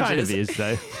strangers. It kind of is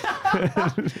though.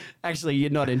 Actually, you're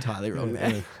not entirely wrong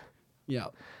there. Yeah.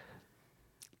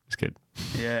 It's good.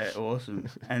 Yeah, awesome.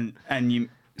 And you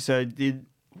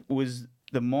was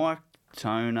the Mike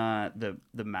Toner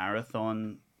the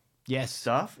marathon Yes.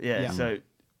 stuff? Yeah. Yeah. So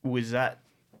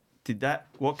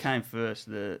what came first,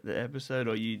 the episode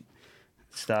or you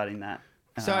starting that?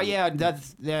 So I'm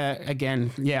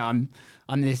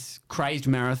this crazed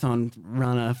marathon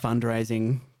runner,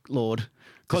 fundraising lord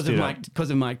because of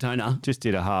Mike Toner. Just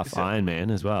did a half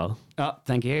Ironman as well. Oh,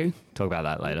 thank you. Talk about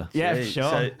that later. Yeah, Yeah,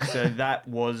 sure. So that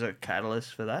was a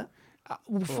catalyst for that?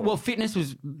 Well,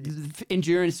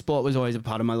 endurance sport was always a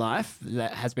part of my life.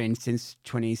 That has been since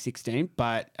 2016.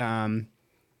 But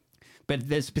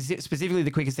there's specifically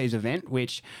the Quickest Thieves event,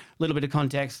 which, a little bit of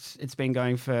context, it's been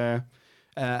going for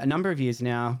a number of years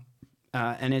now.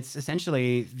 And it's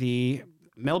essentially the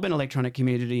Melbourne electronic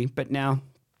community, but now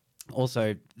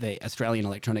also the Australian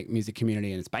electronic music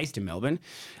community, and it's based in Melbourne,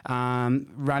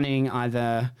 running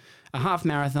either a half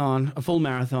marathon, a full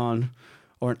marathon,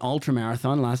 or an ultra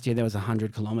marathon. Last year there was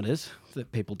 100 kilometres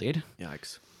that people did.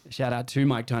 Yikes. Shout out to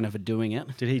Mike Toner for doing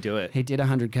it. Did he do it? He did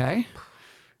 100K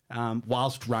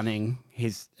whilst running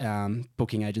his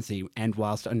booking agency and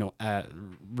whilst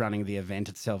running the event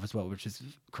itself as well, which is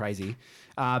crazy.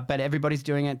 But everybody's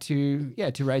doing it to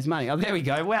raise money. Oh, there we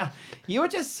go. Wow. You were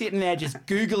just sitting there just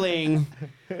Googling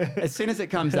as soon as it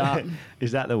comes up.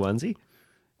 Is that the onesie?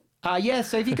 Yeah,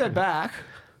 so if you go back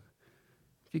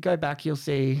If you go back, you'll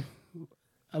see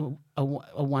a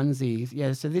onesie.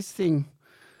 Yeah, so this thing,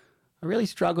 I really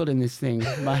struggled in this thing.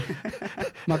 My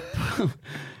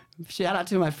shout out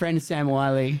to my friend Sam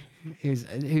Wiley, who's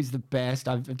the best.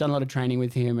 I've done a lot of training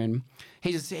with him, and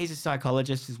he's a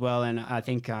psychologist as well. And I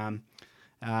think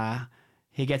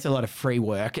he gets a lot of free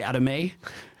work out of me.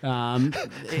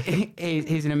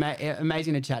 He's an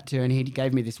amazing to chat to, and he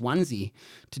gave me this onesie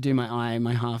to do my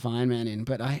half Ironman in.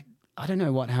 But I don't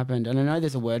know what happened, and I know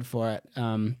there's a word for it.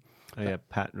 Oh yeah,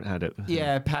 Pat had it.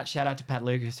 Yeah, Pat. Shout out to Pat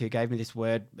Lucas who gave me this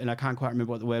word, and I can't quite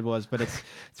remember what the word was, but it's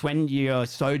when you're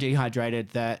so dehydrated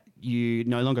that you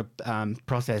no longer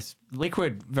process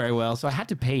liquid very well. So I had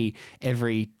to pee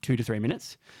every 2 to 3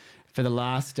 minutes for the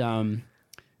last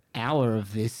hour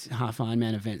of this half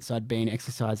Ironman event. So I'd been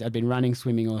running,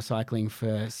 swimming, or cycling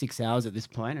for 6 hours at this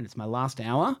point, and it's my last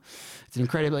hour. It's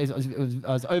incredibly.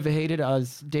 I was overheated, I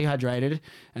was dehydrated,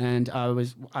 and I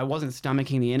wasn't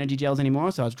stomaching the energy gels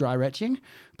anymore, so I was dry retching.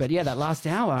 But yeah, that last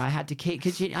hour I had to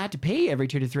I had to pee every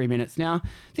 2 to 3 minutes. Now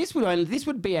this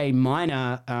would be a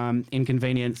minor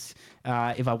inconvenience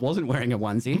if I wasn't wearing a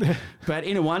onesie, but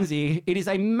in a onesie it is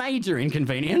a major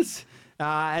inconvenience.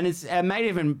 And it's made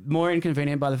even more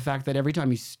inconvenient by the fact that every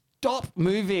time you stop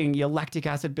moving, your lactic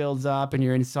acid builds up and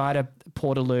you're inside a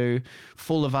portaloo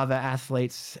full of other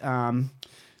athletes,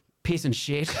 piss and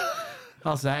shit.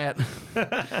 I'll say it.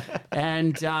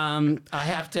 And I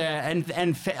have to, and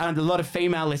a lot of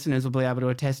female listeners will be able to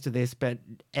attest to this, but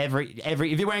if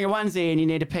you're wearing a onesie and you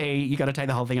need to pee, you got to take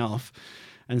the whole thing off.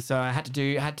 And so I had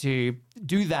to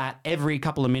do that every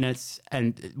couple of minutes,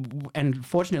 and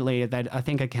fortunately, I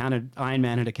think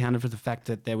Ironman had accounted for the fact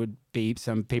that there would be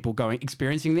some people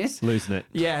experiencing this, Losing it.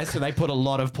 Yeah, so they put a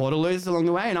lot of portaloos along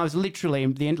the way, and I was literally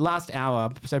the last hour,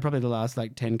 so probably the last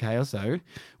like 10K or so,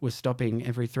 was stopping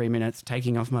every 3 minutes,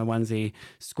 taking off my onesie,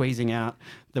 squeezing out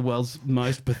the world's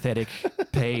most pathetic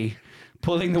pee.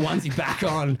 Pulling the onesie back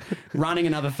on, running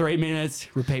another 3 minutes,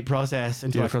 repeat process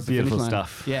until I cross the finish line. Beautiful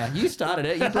stuff. Yeah, you started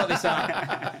it. You brought this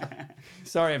up.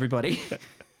 Sorry, everybody.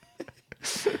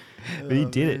 But you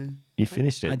did it. You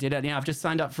finished it. I did it. Yeah, I've just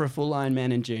signed up for a full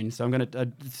Ironman in June, so I'm going to.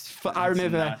 I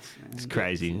remember. Nuts, It's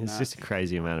crazy. It's just a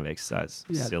crazy amount of exercise.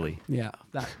 Yeah, Silly. Yeah,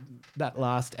 that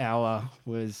last hour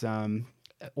was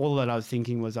all that I was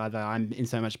thinking was either I'm in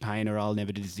so much pain or I'll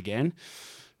never do this again.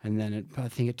 And then I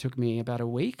think it took me about a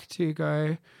week to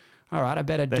go, all right, I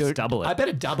better double it. I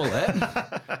better double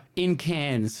it in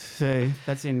Cairns. So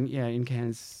that's in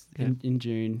Cairns in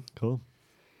June. Cool.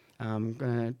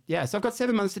 So I've got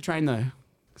 7 months to train though.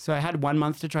 So I had 1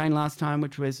 month to train last time,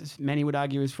 which was, many would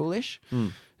argue, is foolish.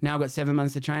 Now I've got 7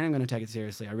 months to train. I'm going to take it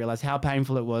seriously. I realized how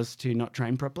painful it was to not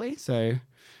train properly. So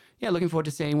yeah, looking forward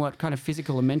to seeing what kind of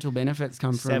physical and mental benefits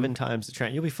come from 7 times the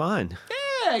train. You'll be fine.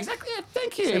 Yeah, exactly. Yeah,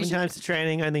 thank you. 7 times the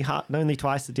training, only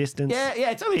twice the distance. Yeah,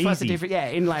 it's only twice the Easy. difference. Yeah,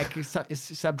 in like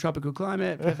subtropical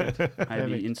climate. Perfect.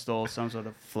 Maybe install some sort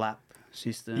of flap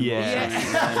system. Yeah. Or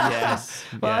something. Yes.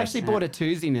 Well, I Yes. actually bought a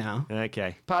twosie now.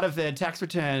 Okay. Part of the tax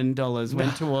return dollars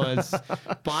went towards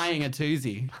buying a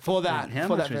twosie for that. How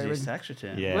for much that was very this reason. tax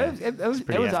return? Yeah. Well, it was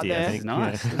Pretty up hefty, I there. think.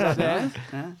 Nice. It was up there.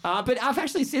 Yeah. But I've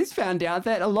actually since found out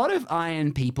that a lot of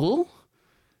iron people,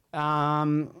 they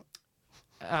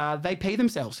pee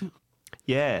themselves.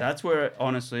 Yeah. That's where,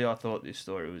 honestly, I thought this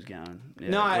story was going. Yeah,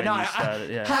 No, when no, you started,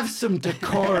 yeah. have some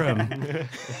decorum.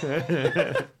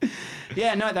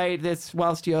 Yeah, no, that's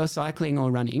whilst you're cycling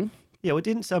or running. Yeah, well,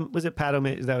 was it Pat or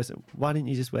me? Why didn't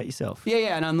you just wet yourself?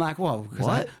 Yeah, and I'm like, whoa,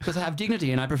 What? Because I have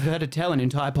dignity and I prefer to tell an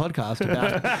entire podcast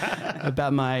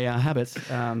about my habits.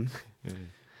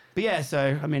 But yeah,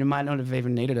 so, I mean, it might not have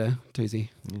even needed a twosie.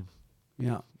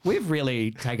 Yeah. We've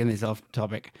really taken this off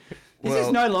topic. This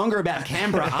is no longer about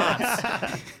Canberra arts.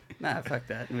 Nah, fuck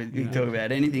that. We can talk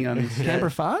about anything on this show. Canberra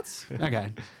farts?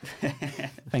 Okay.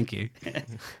 Thank you.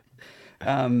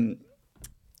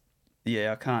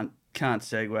 Yeah, I can't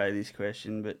segue this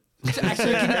question, but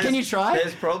Actually, can you try?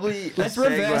 there's probably Let's a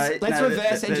reverse- segue. let's No,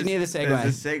 reverse there's- engineer the segue.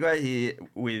 There's a segue here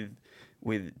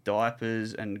with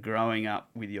diapers and growing up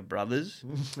with your brothers,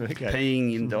 Okay.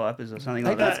 peeing in diapers or something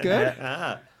like That's that. good.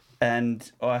 Ah.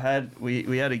 And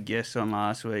we had a guest on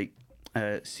last week,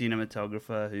 a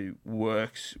cinematographer who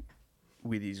works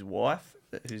with his wife,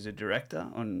 who's a director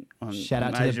on Shout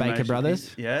out to the Baker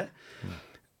brothers. Yeah.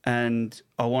 And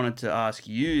I wanted to ask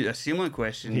you a similar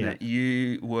question Yeah. that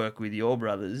you work with your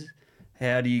brothers.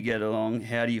 How do you get along?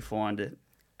 How do you find it?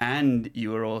 And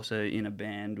you were also in a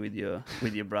band with your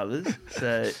brothers,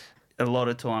 so a lot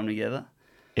of time together.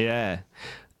 Yeah.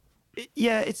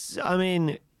 Yeah,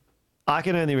 I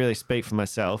can only really speak for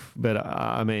myself, but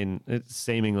it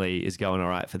seemingly is going all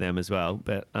right for them as well.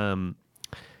 But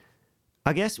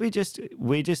I guess we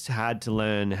just had to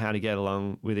learn how to get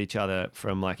along with each other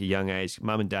from like a young age.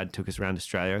 Mum and Dad took us around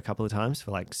Australia a couple of times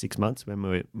for like 6 months when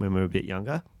we were a bit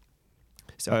younger.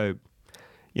 So,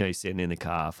 you're sitting in the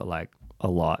car for like a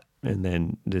lot, and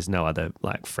then there's no other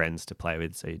like friends to play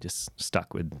with, so you're just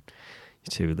stuck with your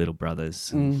two little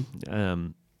brothers. And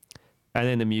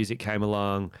then the music came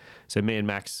along. So me and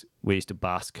Max, we used to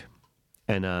busk,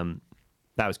 and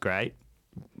that was great.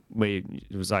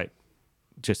 It was like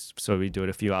just so we do it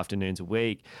a few afternoons a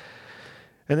week.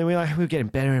 And then we were getting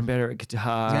better and better at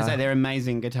guitar. I was going to say, they're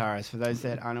amazing guitarists. For those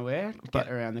that aren't aware,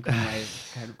 get around the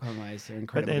Conways. They're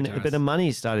incredible guitarists. But the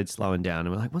money started slowing down,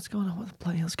 and we're like, what's going on? What the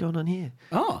bloody hell's going on here?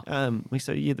 Oh. We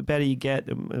said, the better you get,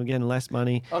 we're getting less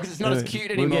money. Oh, because it's not as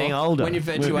cute anymore. We're getting older. When you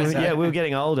virtuoso. Yeah, we were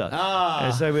getting older. Ah.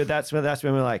 And so that's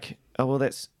when we're like, oh, well,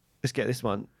 let's get this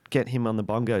one. Get him on the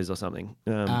bongos or something.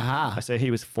 So he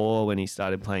was 4 when he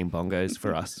started playing bongos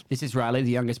for us. This is Riley,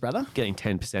 the youngest brother? Getting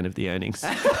 10% of the earnings.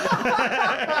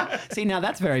 See, now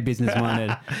that's very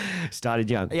business-minded.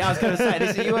 Started young. Yeah, I was going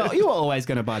to say, you were always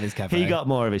going to buy this cafe. He got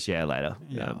more of a share later.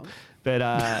 Yeah.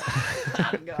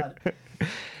 God.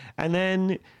 And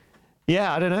then,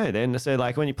 I don't know. Then, so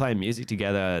like when you're playing music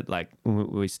together, like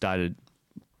we started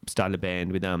a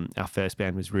band with our first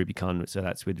band was Rubicon, so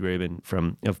that's with Ruben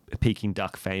of Peking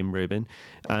Duck fame, Ruben.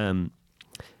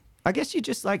 I guess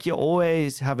you're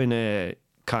always having to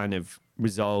kind of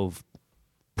resolve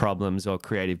problems or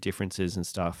creative differences and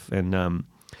stuff, and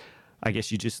I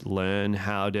guess you just learn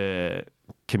how to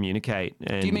communicate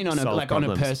and do you mean on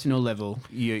problems. a personal level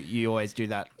you always do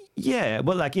that? Yeah,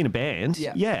 well, like in a band.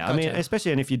 Yeah. Gotcha. I mean,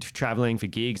 especially if you're traveling for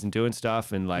gigs and doing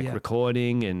stuff and like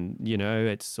recording, and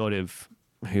it's sort of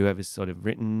whoever's sort of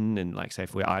written, and like say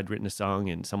if I'd written a song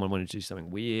and someone wanted to do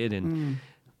something weird, and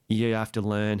you have to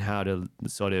learn how to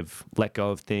sort of let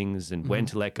go of things and when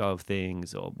to let go of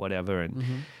things or whatever. And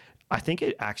I think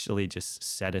it actually just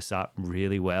set us up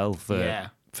really well for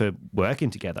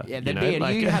working together. Yeah,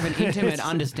 you have an intimate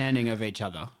understanding of each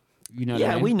other. You know what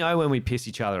I mean? We know when we piss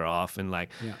each other off, and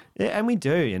and we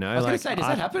do. I was going to say, does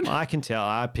that happen? I can tell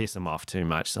I piss them off too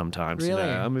much sometimes. Really?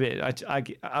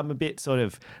 I'm a bit sort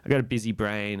of. I got a busy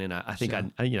brain, and I think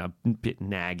I'm a bit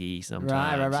naggy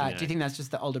sometimes. Right. Do you think that's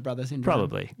just the older brother syndrome?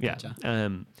 Probably, yeah. Gotcha.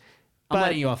 I'm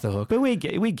letting you off the hook. But we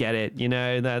get it.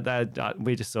 That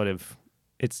we just sort of.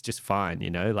 It's just fine,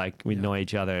 like we know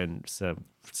each other, and so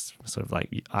it's sort of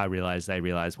like I realize, they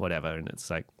realize, whatever, and it's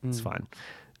like it's fine.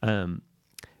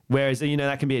 Whereas,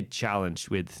 that can be a challenge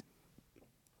with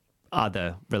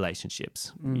other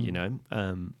relationships, we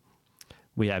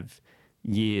have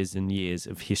years and years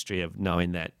of history of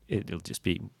knowing that it'll just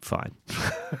be fine.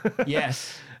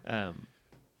 Yes.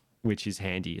 Which is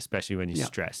handy, especially when you're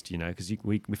stressed, because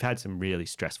we've had some really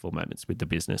stressful moments with the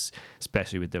business,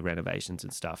 especially with the renovations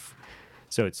and stuff.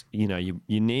 So it's, you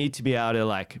need to be able to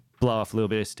like blow off a little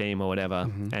bit of steam or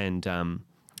whatever and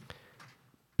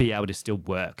be able to still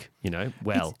work,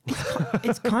 well.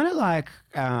 It's kind of like,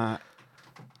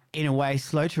 in a way,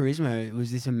 Slow Turismo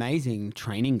was this amazing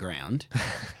training ground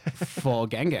for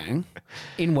Gang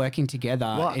in working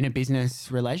together in a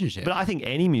business relationship. But I think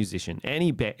any musician,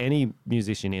 any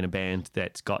musician in a band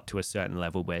that's got to a certain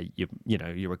level where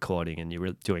you're recording and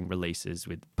you're doing releases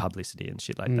with publicity and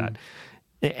shit like that,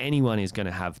 anyone is going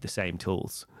to have the same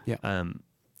tools. Yeah.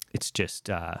 It's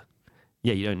just,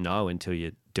 you don't know until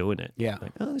you're doing it. Yeah.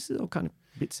 Like, oh, this is all kind of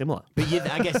a bit similar. But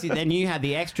I guess then you had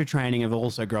the extra training of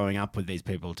also growing up with these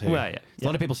people too. Well, A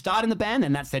lot of people start in the band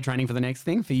and that's their training for the next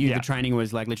thing. For you, the training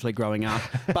was like literally growing up,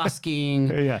 busking,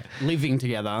 living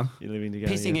together, You're living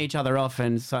together, pissing each other off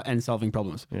and solving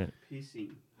problems. Yeah.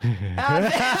 Pissing.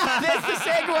 There's the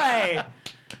segue.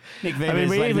 Nick Vivers,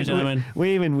 ladies and gentlemen.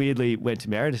 We even weirdly went to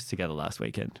Meredith together last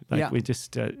weekend. Like we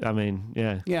just,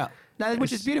 Yeah. No,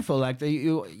 which is beautiful. Like,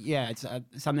 it's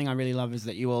something I really love is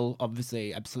that you all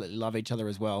obviously absolutely love each other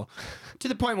as well, to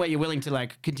the point where you're willing to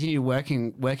like continue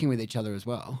working with each other as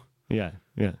well. Yeah.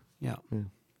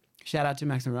 Shout out to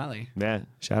Max and Riley. Yeah,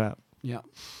 shout out. Yeah.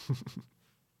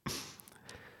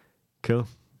 Cool.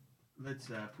 Let's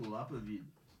pull up a bit.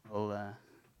 I'll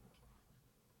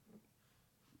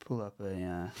pull up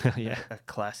a a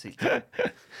classic.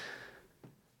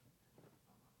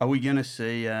 Are we going to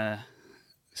see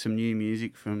some new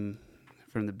music from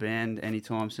the band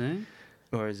anytime soon?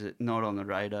 Or is it not on the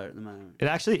radar at the moment? It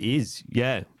actually is,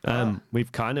 yeah.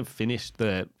 We've kind of finished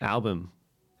the album.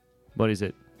 What is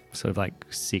it? Sort of like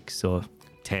 6 or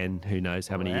 10, who knows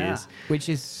how many years. Which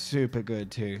is super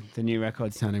good too. The new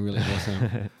record's sounding really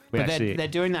awesome. But they're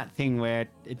doing that thing where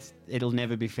it'll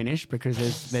never be finished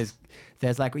because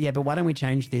there's like, but why don't we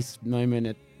change this moment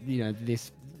at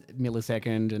this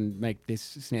millisecond and make this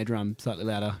snare drum slightly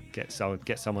louder. Get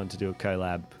someone to do a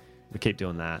collab. We keep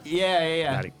doing that.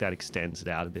 Yeah. That extends it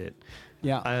out a bit.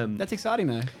 Yeah. That's exciting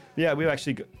though. Yeah, we were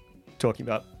actually talking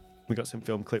about. We got some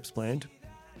film clips planned.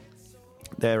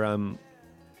 They're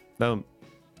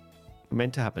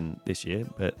meant to happen this year,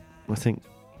 but I think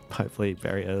hopefully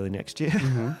very early next year.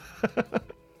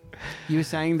 You were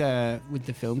saying with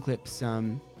the film clips,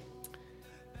 a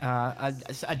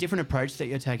different approach that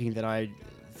you're taking that I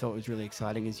thought was really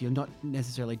exciting is you're not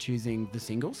necessarily choosing the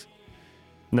singles.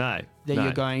 No.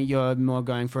 You're more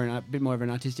going for a bit more of an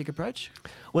artistic approach.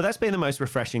 Well, that's been the most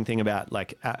refreshing thing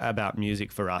about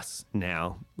music for us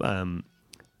now.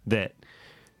 That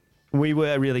we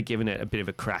were really giving it a bit of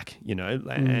a crack, you know,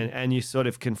 and you sort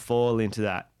of can fall into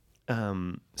that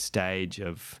stage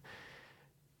of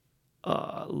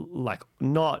like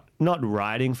not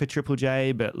writing for Triple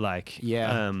J, but like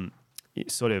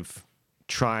sort of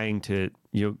trying to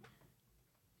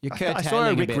I saw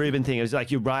a Rick Rubin thing. It was like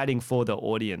you're writing for the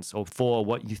audience or for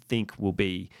what you think will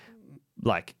be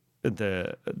like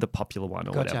the popular one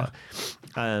or whatever.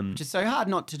 Just so hard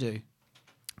not to do.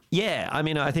 Yeah, I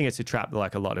mean, I think it's a trap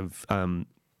like a lot of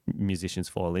musicians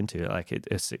fall into, like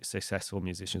successful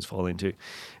musicians fall into.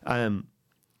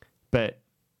 But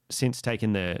since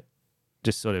taking over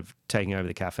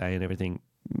the cafe and everything,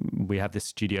 we have this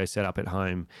studio set up at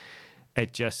home.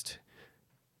 It just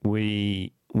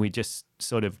we just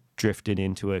sort of drifted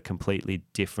into a completely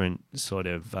different sort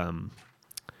of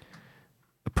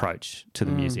approach to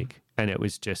the music, and it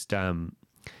was just.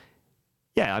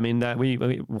 Yeah, I mean,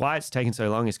 why it's taken so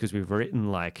long is because we've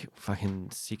written like fucking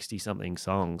 60-something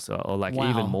songs or like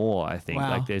even more, I think.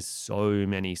 Like there's so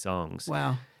many songs.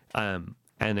 Wow. And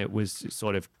it was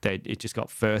sort of, it just got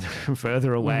further and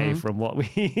further away from what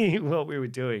we were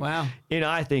doing. Wow. In,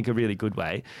 I think, a really good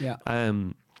way. Yeah.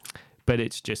 But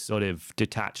it's just sort of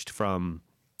detached from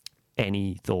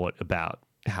any thought about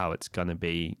how it's going to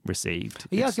be received.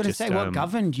 Yeah, I was going to say, what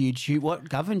governed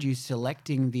you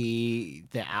selecting the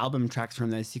album tracks from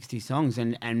those 60 songs,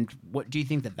 and what do you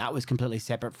think that was completely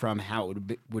separate from how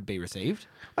it would be received?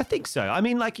 I think so. I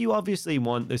mean, like you obviously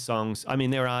want the songs. I mean,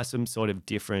 there are some sort of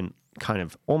different kind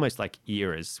of almost like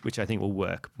eras, which I think will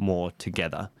work more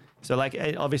together. So like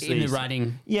obviously in the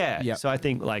writing. Yeah. Yep. So I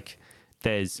think like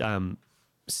there's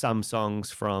some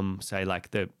songs from say like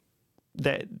that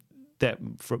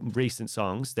from recent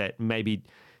songs that maybe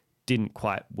didn't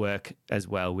quite work as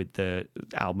well with the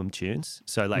album tunes.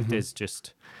 So like there's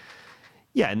just,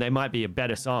 and they might be a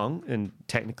better song and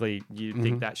technically you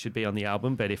think that should be on the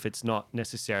album, but if it's not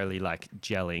necessarily like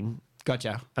gelling.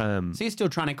 Gotcha. So you're still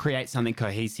trying to create something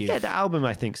cohesive. Yeah, the album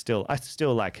I think I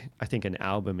think an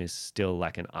album is still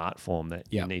like an art form that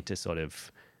you need to sort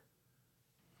of,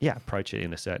 approach it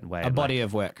in a certain way. A body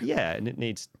of work. Yeah, and it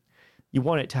needs... You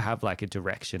want it to have like a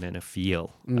direction and a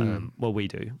feel. Well, we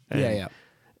do. And,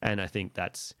 and I think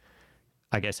that's,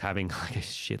 I guess, having like a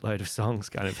shitload of songs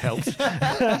kind of helps.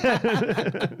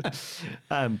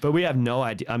 But we have no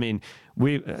idea. I mean,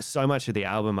 so much of the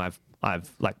album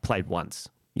I've like played once,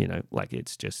 you know, like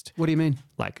it's just. What do you mean?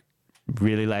 Like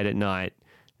really late at night,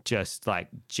 just like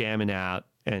jamming out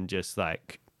and just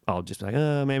like, I'll just be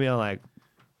like, maybe I'll like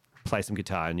play some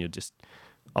guitar and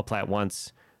I'll play it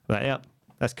once. Like, yeah,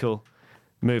 that's cool.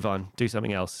 Move on, do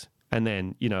something else. And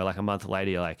then, you know, like a month later,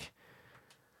 you're like,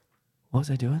 what was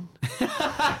I doing?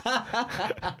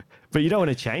 But you don't want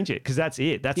to change it because that's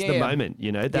it. That's the moment,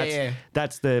 you know.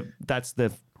 That's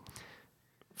the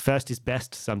first is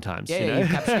best sometimes. Yeah, you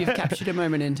know? You've captured a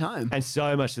moment in time. And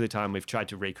so much of the time we've tried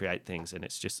to recreate things and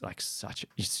it's just like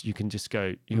you can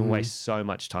waste so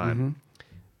much time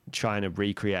trying to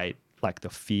recreate like the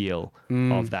feel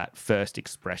of that first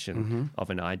expression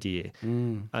of an idea.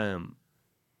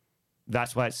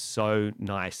 That's why it's so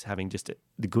nice having just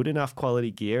the good enough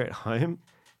quality gear at home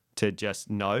to just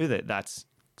know that that's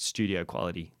studio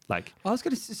quality. Like I was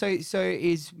going to say, so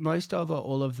is most of or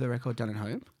all of the record done at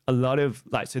home? A lot of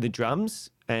like, so the drums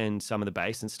and some of the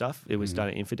bass and stuff, it was done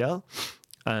at Infidel.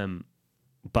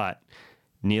 But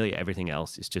nearly everything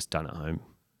else is just done at home.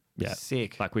 Yeah.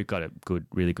 Sick. Like we've got a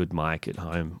really good mic at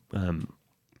home.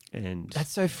 And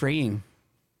that's so freeing.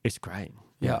 It's great.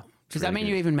 Yeah. Does that mean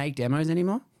you even make demos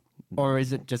anymore? Or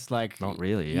is it just like not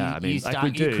really? Yeah, I mean,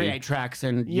 you create tracks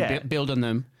and you build on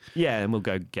them. Yeah, and we'll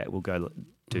go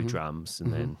do drums,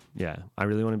 and then I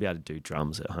really want to be able to do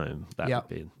drums at home.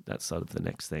 That's sort of the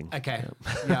next thing. Okay.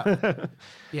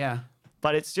 Yeah.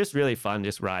 But it's just really fun,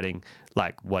 just writing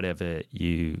like whatever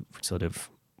you sort of.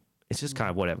 It's just kind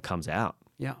of whatever comes out.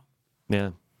 Yeah.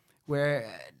 Yeah.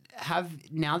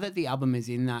 Now that the album is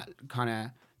in that kind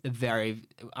of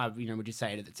would you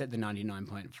say it's at the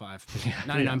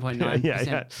 99.9%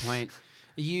 Yeah. point.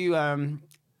 Are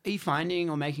you finding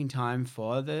or making time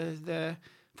for the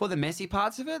messy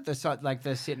parts of it?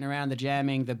 The sitting around, the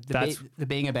jamming, the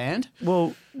being a band?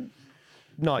 Well,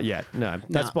 not yet. No,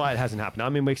 that's why it hasn't happened. I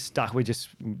mean, we're stuck.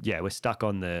 We're stuck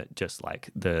on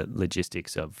the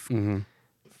logistics of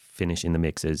finishing the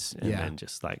mixes, and then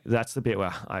just like that's the bit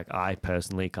where I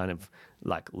personally kind of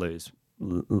like lose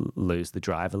the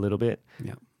drive a little bit.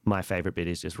 Yeah. My favorite bit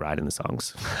is just writing the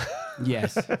songs.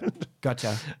 Yes.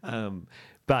 Gotcha.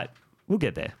 But we'll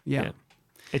get there. Yeah.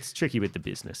 It's tricky with the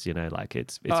business, like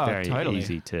it's very totally.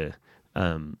 easy to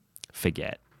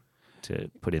forget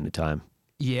to put in the time.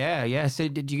 Yeah. So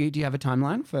do you have a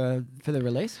timeline for the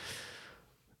release?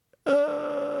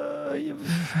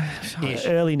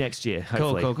 Early next year,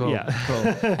 hopefully. Cool. Yeah.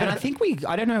 Cool. And I think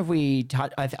I don't know if we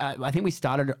I think we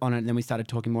started on it and then we started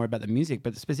talking more about the music,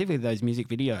 but specifically those music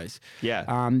videos.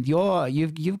 Yeah.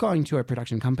 You've gone to a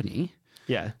production company.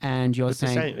 Yeah. And you're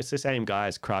saying it's the same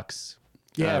guys, Crux.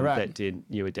 Yeah, right. That did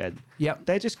You Were Dead. Yep.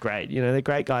 They're just great. They're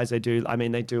great guys. They do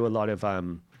a lot of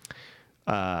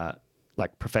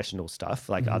like professional stuff,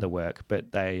 like other work,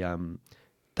 but they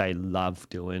love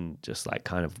doing just like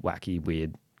kind of wacky,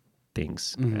 weird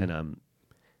things. And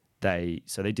they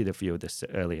did a few of the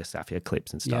earlier Sapphire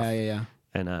clips and stuff. Yeah.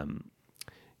 And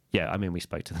I mean, we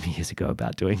spoke to them years ago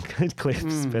about doing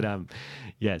clips, but so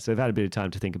I've had a bit of time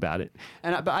to think about it.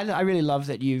 And but I really love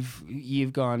that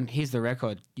you've gone, here's the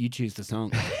record, you choose the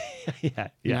song.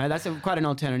 Yeah. That's quite an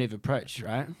alternative approach,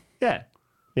 right? Yeah.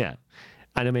 And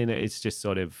I mean, it's just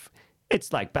sort of,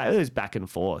 it's like it was back and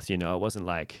forth. It wasn't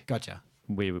like Gotcha.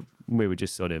 we were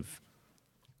just sort of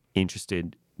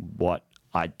interested what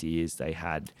ideas they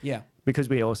had. Yeah. Because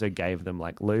we also gave them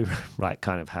like Lou, right,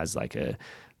 kind of has like a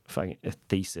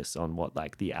thesis on what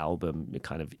like the album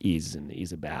kind of is and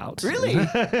is about. Really?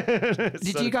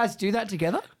 Did you guys do that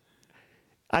together?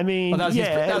 I mean,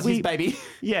 that was his baby.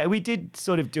 Yeah, we did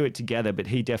sort of do it together, but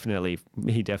he definitely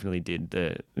did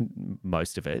the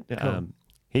most of it. Cool.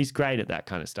 He's great at that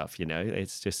kind of stuff,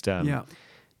 It's just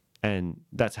and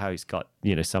that's how he's got,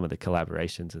 some of the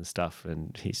collaborations and stuff,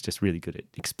 and he's just really good at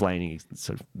explaining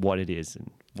sort of what it is and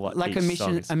what like each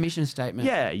song is. a mission statement.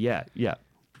 Yeah.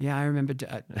 Yeah, I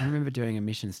remember doing a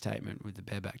mission statement with the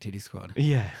Bareback Titty Squad.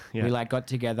 Yeah. We like got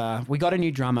together. We got a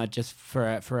new drummer just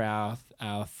for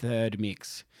our third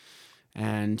mix,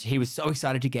 and he was so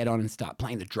excited to get on and start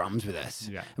playing the drums with us.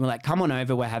 Yeah. And we're like, "Come on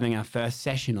over. We're having our first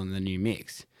session on the new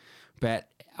mix." But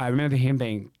I remember him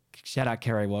being, shout out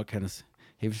Kerry Watkins.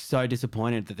 He was so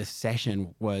disappointed that the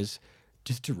session was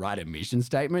just to write a mission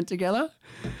statement together.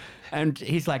 And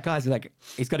he's like, guys,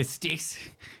 he's got his sticks.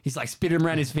 He's like spinning them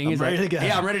around his fingers. I'm ready like, to go.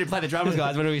 Yeah, I'm ready to play the drums,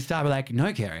 guys. When do we start? We're like,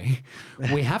 no, Kerry,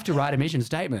 we have to write a mission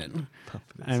statement.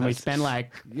 And we spent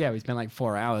like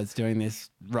 4 hours doing this,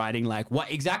 writing like what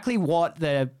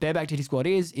the Bareback Titty Squad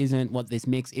isn't what this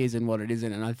mix is and what it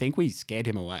isn't. And I think we scared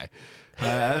him away.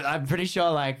 I'm pretty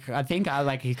sure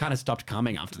he kind of stopped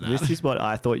coming after that. This is what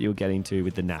I thought you were getting to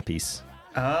with the nappies.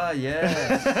 Ah,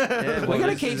 yes. Yeah, We're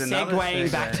going to keep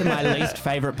segueing back to my least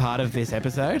favourite part of this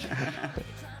episode.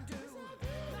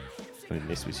 I mean,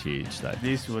 this was huge, though.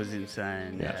 This was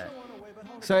insane. Yeah.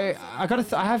 So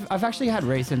I've actually had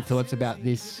recent thoughts about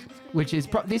this, which is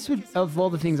of all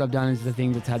the things I've done is the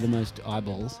thing that's had the most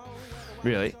eyeballs.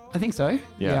 Really? I think so.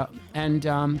 Yeah. And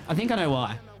I think I know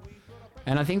why.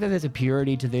 And I think that there's a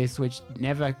purity to this which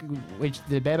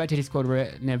the Bareback Titty Squad were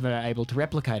never able to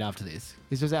replicate after this.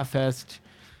 This was our first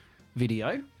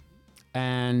video,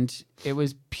 and it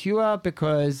was pure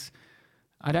because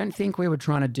I don't think we were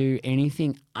trying to do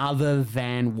anything other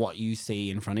than what you see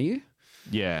in front of you.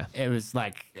 Yeah. It was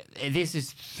like, this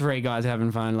is three guys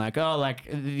having fun.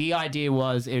 The idea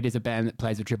was it is a band that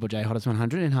plays a Triple J Hottest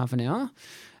 100 in half an hour.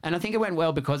 And I think it went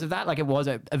well because of that. Like, it was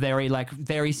a very,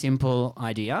 very simple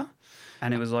idea.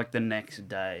 And it was like the next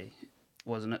day,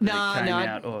 wasn't it? No,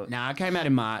 It came out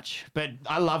in March. But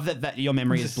I love that your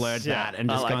memory has blurred that and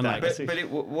just gone like... But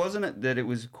wasn't it that it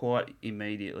was quite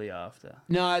immediately after?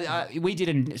 No, we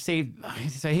didn't see.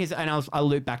 So I'll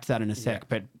loop back to that in a sec. Yeah.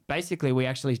 But basically, we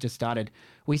actually just started.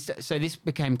 So this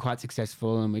became quite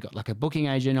successful, and we got like a booking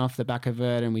agent off the back of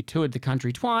it, and we toured the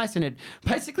country twice, and it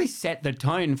basically set the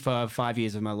tone for 5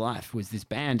 years of my life. Was this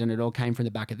band, and it all came from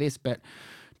the back of this. But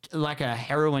like a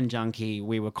heroin junkie,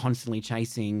 we were constantly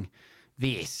chasing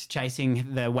this,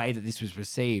 chasing the way that this was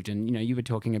received. And you were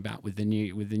talking about with the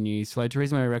new Slow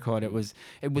Turismo record, it was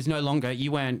no longer,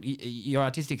 your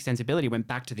artistic sensibility went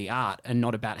back to the art and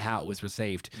not about how it was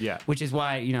received. Yeah. Which is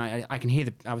why I can hear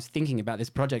I was thinking about this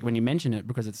project when you mentioned it,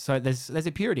 because it's so there's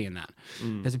a purity in that.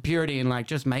 There's a purity in like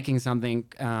just making something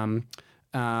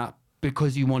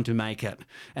because you want to make it,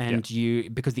 and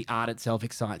because the art itself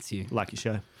excites you. Like your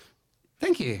show.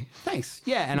 Thank you. Thanks.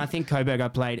 Yeah, and I think Coburg I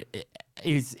played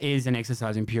is an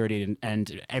exercise in purity,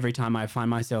 and every time I find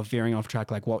myself veering off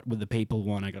track, like what would the people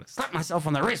want? I got to slap myself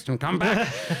on the wrist and come back.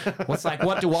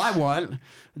 What do I want?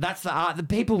 That's the art. The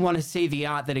people want to see the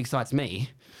art that excites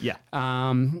me. Yeah.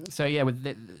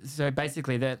 So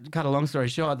basically, cut a long story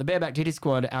short, the Bareback Titty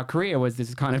Squad, our career was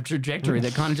this kind of trajectory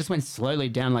that kind of just went slowly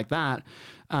down like that.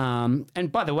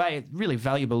 And by the way, really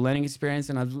valuable learning experience,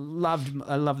 and I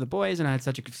love the boys, and I had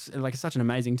such an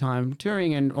amazing time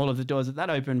touring and all of the doors that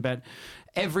opened. But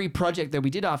every project that we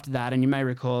did after that, and you may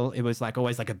recall, it was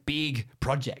always a big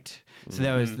project. So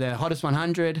there was the Hottest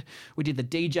 100. We did the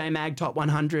DJ Mag Top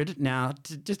 100. Now,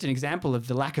 just an example of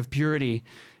the lack of purity,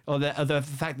 or the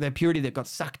fact the purity that got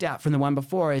sucked out from the one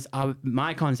before is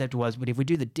my concept was, but if we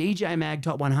do the DJ Mag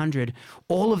Top 100,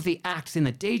 all of the acts in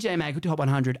the DJ Mag Top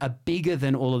 100 are bigger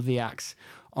than all of the acts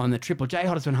on the Triple J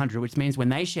Hottest 100, which means when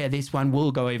they share this one,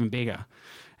 we'll go even bigger.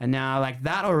 And now,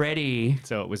 that already...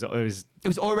 So it was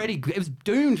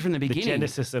doomed from the beginning. The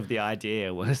genesis of the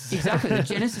idea was... Exactly. The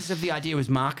genesis of the idea was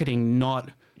marketing,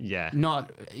 not... Yeah.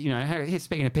 Not,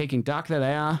 speaking of Peking Duck, there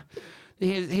they are.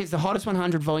 Here's the Hottest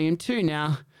 100 Volume 2.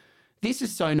 Now, this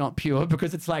is so not pure,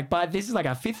 because it's this is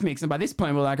our fifth mix, and by this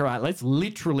point we're all right, let's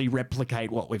literally replicate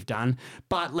what we've done,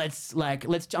 but let's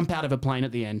jump out of a plane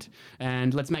at the end,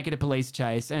 and let's make it a police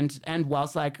chase. And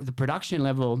whilst the production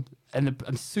level, and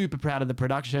I'm super proud of the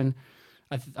production.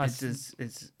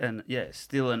 It's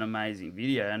still an amazing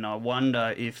video, and I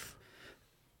wonder if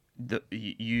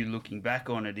you looking back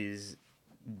on it is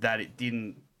that it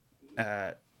didn't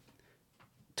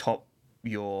top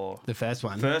the first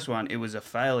one. It was a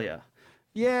failure.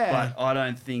 Yeah, but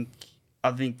I think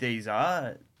these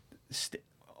are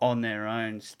on their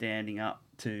own standing up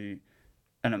to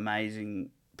an amazing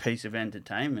piece of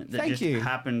entertainment that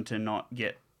happened to not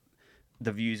get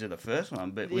the views of the first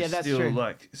one, but was that's still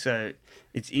true. So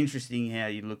it's interesting how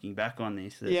you're looking back on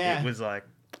this. That it was a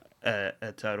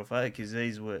total failure, because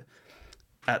these were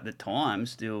at the time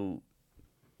still,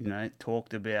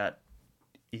 talked about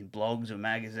in blogs or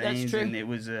magazines, and it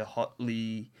was a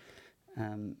hotly.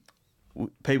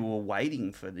 People were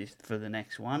waiting for the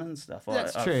next one and stuff.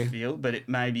 I feel, but it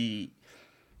maybe.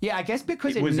 Yeah, I guess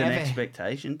because it was an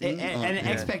expectation thing,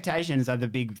 expectations are the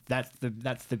big. That's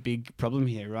the big problem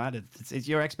here, right? It's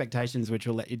your expectations which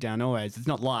will let you down always. It's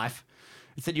not life.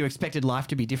 It's that you expected life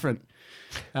to be different.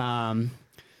 So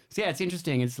it's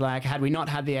interesting. It's had we not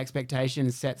had the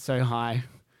expectations set so high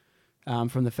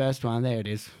from the first one, there it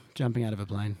is, jumping out of a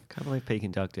plane. Can't believe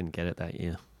Peking Duck didn't get it that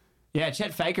year. Yeah,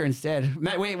 Chet Faker instead.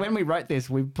 When we wrote this,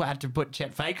 we had to put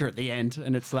Chet Faker at the end,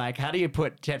 and it's how do you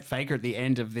put Chet Faker at the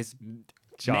end of this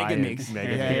mega mix?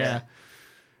 Yeah.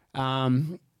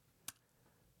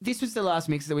 This was the last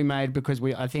mix that we made because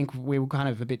I think we were kind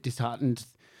of a bit disheartened.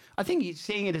 I think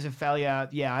seeing it as a failure,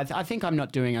 I think I'm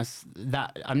not doing us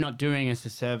a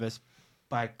service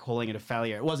by calling it a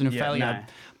failure. It wasn't a failure,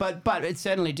 no. But it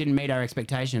certainly didn't meet our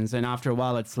expectations. And after a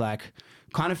while, it's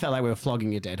kind of felt like we were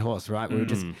flogging a dead horse, right? We were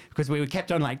just, because we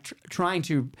kept on trying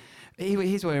to,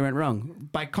 here's where we went wrong.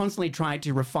 By constantly trying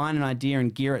to refine an idea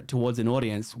and gear it towards an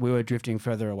audience, we were drifting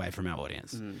further away from our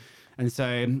audience. And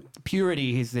so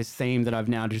purity is this theme that I've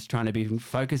now just trying to be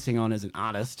focusing on as an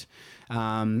artist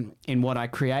in what I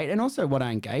create and also what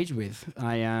I engage with.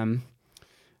 When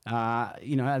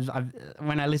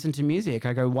I listen to music,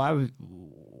 I go,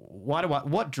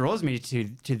 what draws me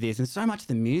to this? And so much of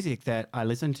the music that I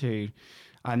listen to,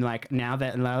 I'm now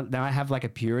I have a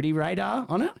purity radar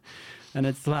on it. And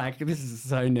it's this is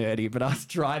so nerdy, but I was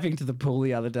driving to the pool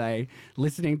the other day,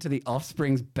 listening to the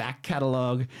Offspring's back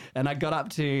catalogue, and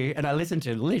I listened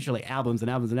to literally albums and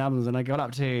albums and albums, and I got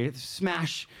up to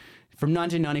Smash from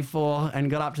 1994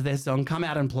 and got up to their song Come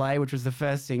Out and Play, which was the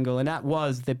first single, and that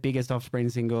was the biggest Offspring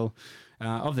single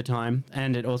of the time,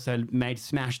 and it also made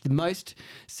Smash the most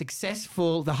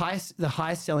successful, the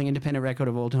highest selling independent record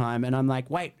of all time. And I'm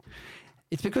wait,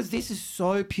 It's because this is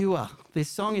so pure. This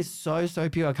song is so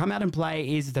pure. Come Out and Play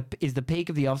is the peak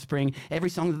of the Offspring. Every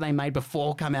song that they made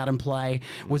before Come Out and Play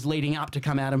was leading up to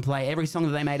Come Out and Play. Every song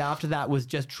that they made after that was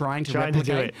just trying to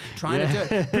replicate. To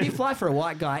do it. Pretty Fly for a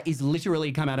White Guy is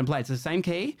literally Come Out and Play. It's the same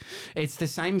key. It's the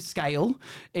same scale.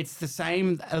 It's the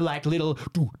same like little.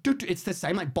 It's the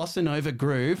same like bossa nova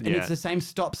groove, and it's the same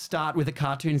stop start with a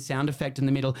cartoon sound effect in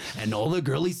the middle. And all the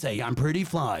girlies say, "I'm pretty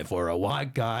fly for a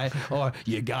white guy," or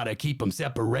 "You gotta keep them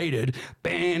separated."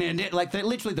 Like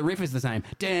literally, the riff is the same.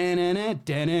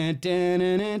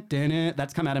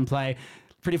 That's Come Out and Play.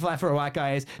 Pretty Fly for a White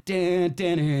Guy is and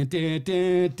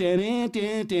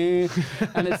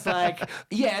it's like,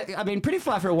 yeah, I mean, Pretty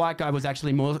Fly for a White Guy was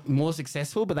actually more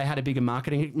successful, but they had a bigger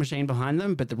marketing machine behind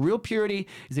them. But the real purity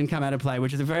is in Come Out and Play,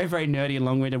 which is a very, very nerdy and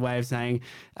long-winded way of saying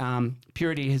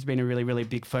purity has been a really, really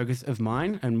big focus of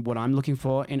mine and what I'm looking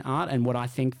for in art, and what I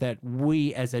think that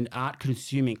we as an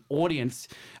art-consuming audience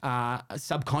are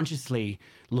subconsciously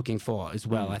looking for as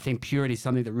well. I think purity is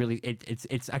something that really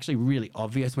it's actually really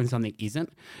obvious when something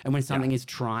isn't, and when something is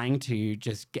trying to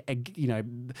just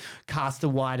cast the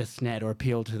widest net or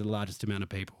appeal to the largest amount of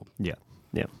people. Yeah.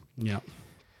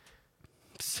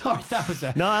 Sorry, that was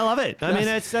No, I love it. I mean,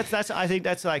 that's. I think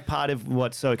that's like part of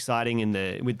what's so exciting in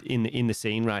the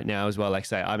scene right now as well. Like,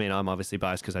 say, I mean, I'm obviously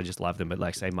biased because I just love them, but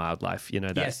like, say, Mildlife.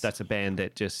 That's a band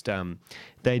that just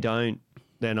they're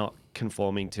not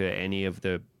conforming to any of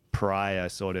the prior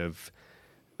sort of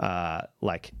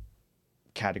like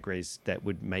categories that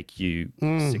would make you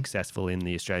successful in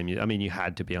the Australian music. I mean, you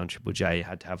had to be on Triple J, you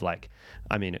had to have like,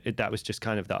 I mean, that was just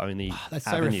kind of the only that's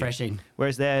avenue. so refreshing.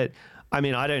 Whereas I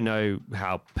mean, I don't know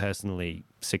how personally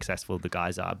successful the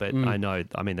guys are, but I know,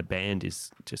 I mean, the band is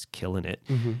just killing it.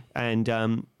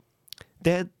 And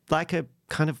they're like a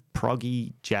kind of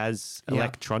proggy jazz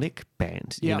electronic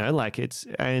band, you know, like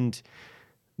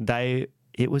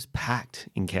it was packed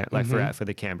in for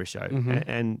the Canberra show,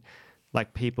 and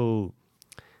like people.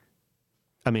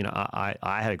 I mean, I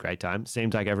had a great time.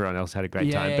 Seems like everyone else had a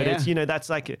great time, but it's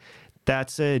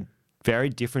that's a very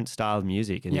different style of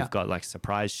music, and you've got like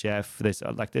Surprise Chef. There's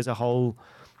a whole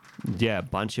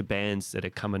bunch of bands that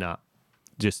are coming up,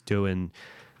 just doing.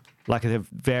 Like they're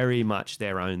very much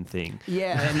their own thing.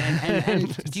 Yeah,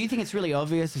 and do you think it's really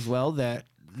obvious as well that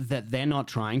they're not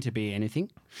trying to be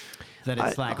anything? That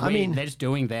it's they're just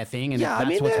doing their thing, and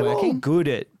that's what's working.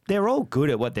 They're all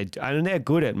good at what they're doing. I mean, they're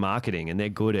good at marketing, and they're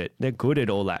good at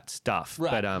all that stuff.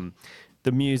 Right. But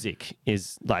the music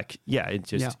is like, it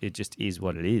just is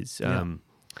what it is.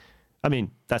 I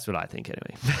mean, that's what I think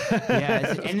anyway.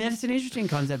 And that's an interesting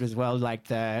concept as well, like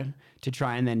to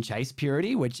try and then chase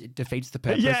purity, which defeats the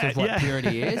purpose of what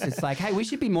purity is. It's like, hey, we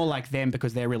should be more like them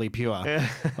because they're really pure.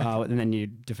 And then you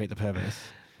defeat the purpose.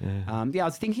 I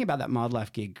was thinking about that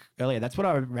Mildlife gig earlier. That's what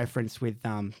I referenced with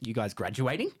you guys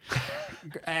graduating,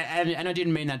 and I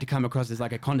didn't mean that to come across as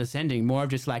like a condescending. More of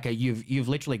just like you've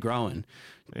literally grown,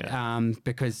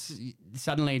 because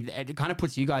suddenly it kind of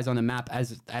puts you guys on the map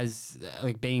as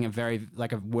like being a very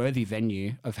like a worthy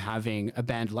venue of having a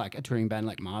band like a touring band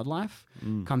like Mildlife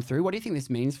come through. What do you think this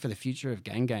means for the future of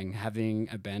Gang Gang, having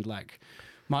a band like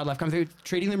Mildlife come through,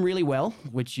 treating them really well,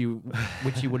 which you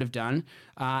would have done,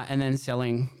 and then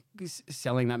selling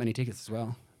that many tickets as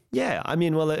well? Yeah, I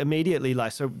mean, well, immediately,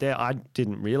 like, so there, I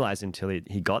didn't realize until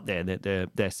he got there that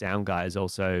their sound guy is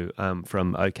also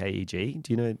from OKEG.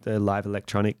 Do you know the live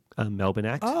electronic Melbourne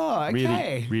act? Oh, okay.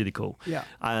 Really, really cool. Yeah.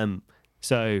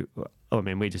 So, I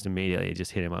mean, we just immediately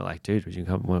just hit him. I'm like, dude, would you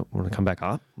want to come back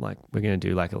up? Like, we're going to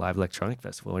do like a live electronic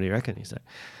festival. What do you reckon? He's like,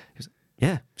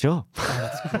 yeah, sure.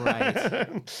 Oh, that's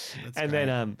great.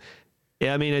 Then,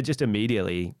 I mean, it just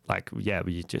immediately, like,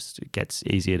 it gets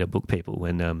easier to book people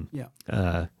when, I mean,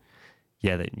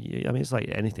 it's like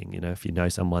anything, you know, if you know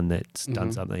someone that's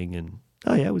done something and,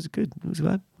 it was good. It was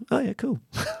good. Oh, yeah, cool.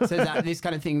 So that this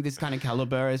kind of thing, this kind of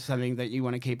caliber is something that you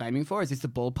want to keep aiming for? Is this the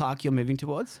ballpark you're moving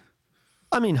towards?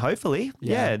 I mean, hopefully.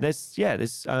 Yeah. There's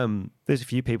a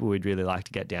few people we'd really like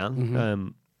to get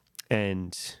down.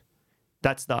 And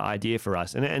that's the idea for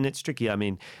us. And it's tricky. I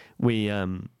mean, we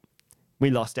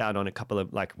lost out on a couple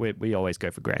of, like, we always go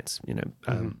for grants, you know.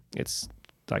 It's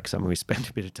like something we spend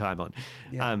a bit of time on.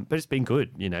 But it's been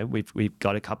good, you know. We've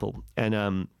got a couple.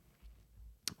 And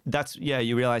that's,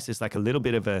 you realize there's like a little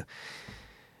bit of a,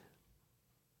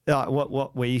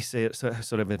 what we sort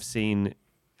of have seen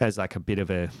as like a bit of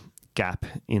a gap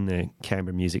in the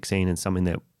Canberra music scene, and something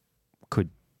that could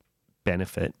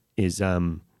benefit is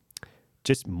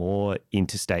just more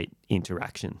interstate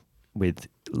interaction with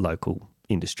local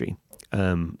industry,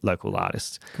 local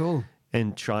artists. Cool.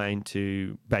 and trying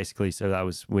to basically,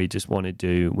 we want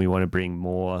to bring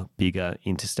more bigger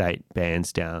interstate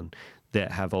bands down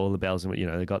that have all the bells and,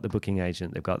 they've got the booking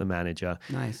agent, they've got the manager.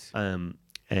 Nice.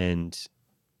 And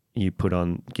you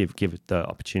give the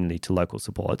opportunity to local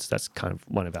supports. That's kind of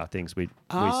one of our things. We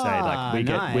say like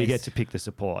we get to pick the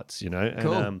supports,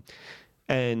 Cool.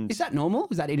 And is that normal?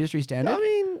 Is that industry standard? I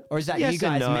mean, or is that yes you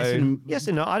guys and no. messing? Yes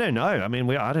and no. I don't know. I mean,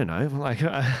 I don't know. Like,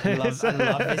 I love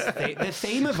this the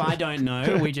theme of I don't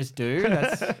know. We just do.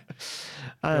 That's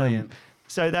brilliant.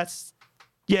 So that's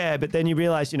but then you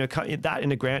realize, that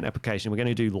in a grant application, we're going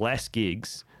to do less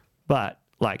gigs, but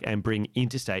and bring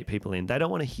interstate people in. They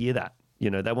don't want to hear that.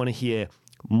 They want to hear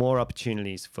more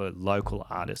opportunities for local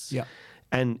artists. Yeah.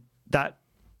 And that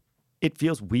it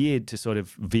feels weird to sort of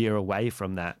veer away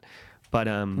from that. But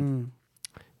I don't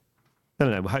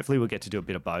know. Hopefully we'll get to do a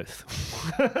bit of both.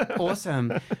 Awesome.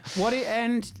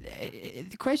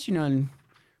 The question on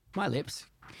my lips,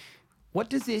 what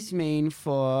does this mean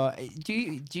for, do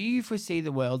you foresee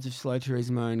the worlds of slow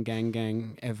turismo and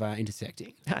gang ever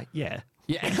intersecting? Yeah.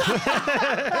 Yeah.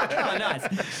 Oh, nice.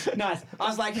 I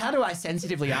was like, how do I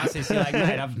sensitively ask this? You're like,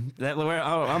 mate, I'm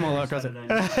all across it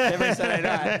every Saturday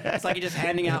night. It's like you're just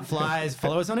handing out flyers.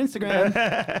 Follow us on Instagram.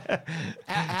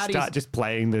 How do you just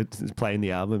playing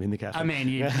the album in the cafe? I mean,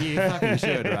 you fucking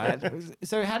should, right?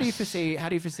 So how do you foresee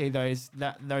those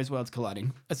worlds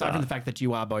colliding? Aside from the fact that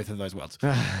you are both of those worlds.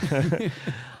 I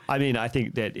mean, I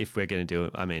think that if we're going to do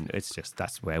it, I mean,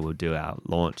 that's where we'll do our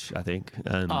launch, I think.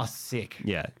 Sick.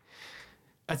 Yeah.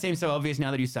 It seems so obvious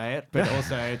now that you say it, but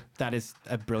also that is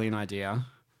a brilliant idea.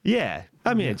 Yeah,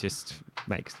 I mean, it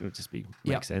makes sense.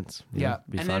 Yeah,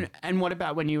 be and fun. then what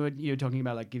about when you were talking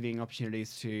about like giving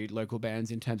opportunities to local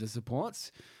bands in terms of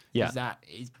supports? Yeah,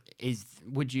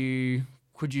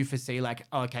 could you foresee like,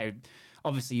 okay,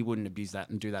 obviously you wouldn't abuse that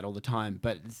and do that all the time,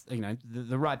 but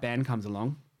the right band comes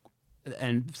along,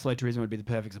 and slow tourism would be the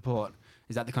perfect support.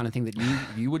 Is that the kind of thing that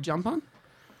you would jump on?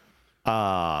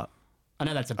 I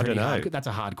know that's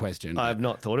a hard question. I've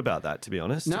not thought about that, to be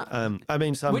honest. No. I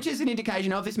mean, which is an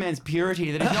indication of this man's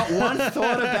purity, that he's not once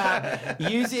thought about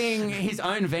using his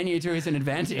own venue to his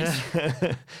advantage.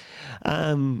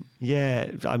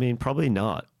 Yeah, I mean, probably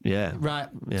not. Yeah. Right.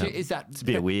 Yeah. So is that it's a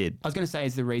bit weird. I was going to say,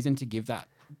 is the reason to give that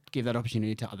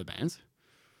opportunity to other bands?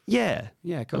 Yeah.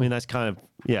 Yeah, cool. I mean, that's kind of,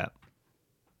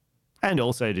 and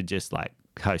also to just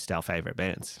host our favorite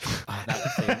bands.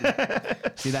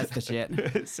 See, that's the shit.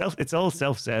 It's all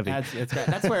self-serving. It's great.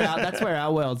 That's where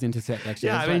our worlds intersect. Actually,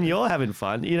 yeah. I mean, you're having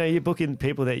fun. You're booking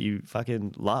people that you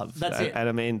fucking love. That's it. And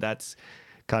I mean, that's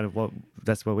kind of what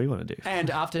we want to do.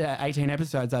 And after 18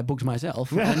 episodes, I booked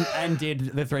myself and did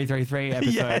the 333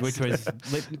 episode, Yes. which was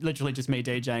literally just me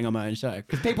DJing on my own show.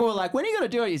 Because people were like, "When are you going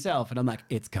to do it yourself?" And I'm like,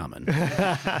 "It's coming."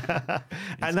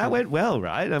 And that went well,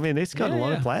 right? I mean, it's got a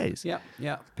lot of plays. Yeah.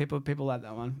 People like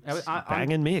that one.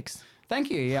 Bang and mix. Thank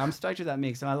you. Yeah, I'm stoked with that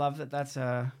mix, and I love that that's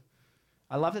a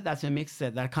mix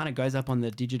that kind of goes up on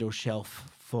the digital shelf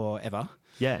forever.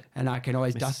 Yeah. And I can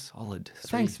always It's dust. solid.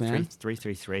 Thanks, man.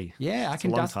 333. Yeah, I It's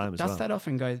can a long dust time as well. that off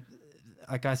and go.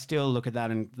 Like I still look at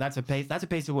that, and that's a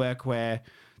piece of work where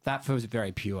that feels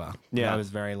very pure. Yeah. I was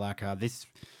very like this.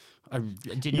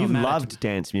 You've loved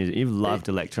dance music. You've loved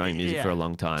electronic music for a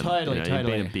long time. Totally. You've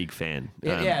been a big fan.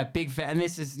 Big fan. And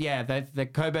this is the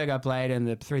Coburg I played and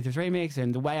the 333 mix,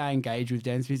 and the way I engage with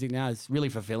dance music now is really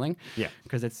fulfilling. Yeah,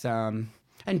 because it's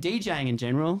and DJing in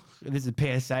general. This is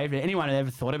a PSA for anyone who ever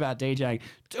thought about DJing.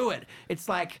 Do it. It's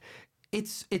like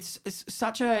it's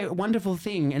such a wonderful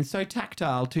thing and so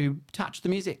tactile to touch the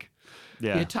music.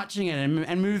 Yeah. You're touching it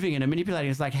and moving it and manipulating.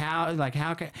 It's like how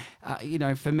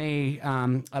can for me,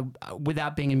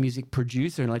 without being a music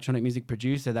producer, an electronic music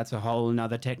producer, that's a whole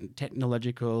another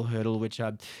technological hurdle which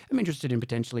I'm interested in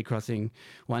potentially crossing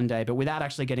one day. But without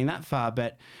actually getting that far,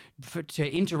 but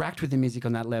to interact with the music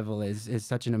on that level is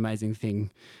such an amazing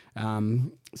thing.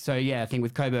 So yeah, I think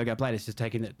with Coburg I played, it's just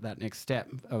taking that next step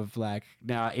of like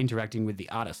now interacting with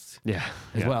the artists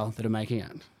as well that are making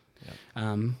it.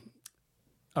 Yeah.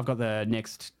 I've got the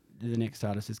next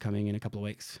artist is coming in a couple of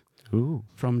weeks. Ooh.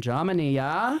 From Germany,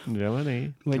 yeah.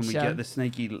 Germany. Can we get the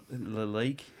sneaky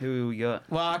leak? Who we got?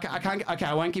 Well, I can't. Okay,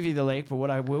 I won't give you the leak, but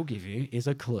what I will give you is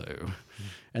a clue,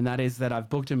 and that is that I've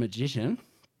booked a magician.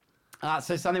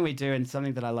 So something we do and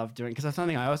something that I love doing, because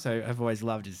something I also have always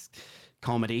loved is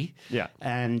comedy. Yeah.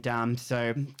 And talk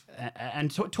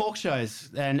shows.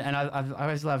 And I've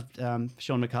always loved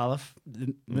Sean McAuliffe,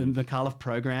 the McAuliffe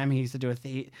program. He used to do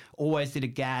always did a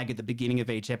gag at the beginning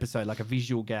of each episode, like a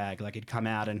visual gag. Like he'd come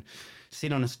out and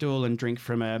sit on a stool and drink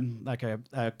from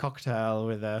a cocktail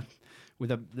with with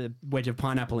the wedge of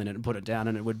pineapple in it and put it down,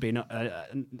 and it would be not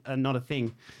a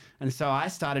thing. And so I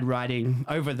started writing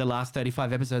over the last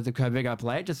 35 episodes of Coburg Up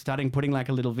Late, just starting putting like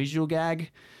a little visual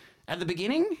gag at the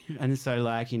beginning. And so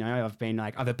like, you know,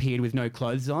 I've appeared with no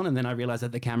clothes on, and then I realize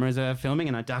that the cameras are filming,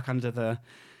 and I duck under the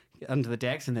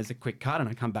decks, and there's a quick cut, and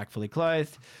I come back fully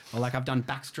clothed. Or like I've done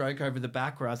backstroke over the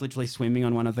back, where I was literally swimming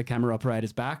on one of the camera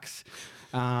operators' backs.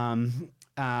 And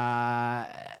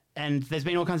there's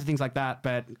been all kinds of things like that,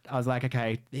 but I was like,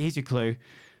 okay, here's your clue.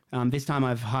 This time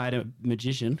I've hired a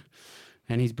magician,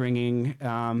 and he's bringing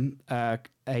a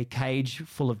cage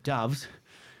full of doves,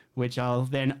 which I'll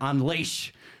then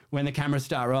unleash when the cameras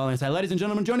start rolling and say, ladies and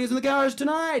gentlemen, joining us in the garage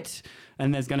tonight.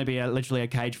 And there's going to be literally a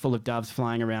cage full of doves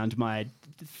flying around my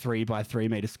 3 by 3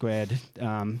 meter squared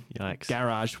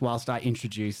garage whilst I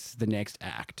introduce the next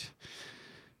act.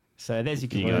 So there's your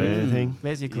clue. You got anything?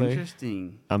 There's your clue.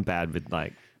 Interesting. I'm bad with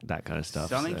like that kind of stuff.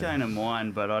 Something came to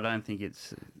mind, but I don't think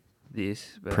it's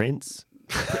this. But Prince.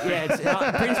 Yeah,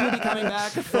 Prince will be coming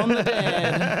back from the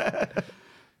dead.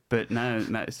 But no,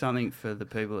 something for the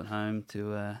people at home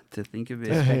to think about.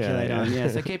 Speculate on. Yeah,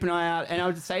 so keep an eye out. And I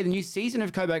would say the new season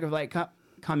of Coburg of Late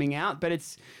coming out, but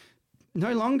it's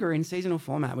no longer in seasonal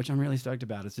format, which I'm really stoked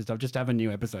about. It's just I'll just have a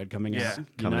new episode coming out.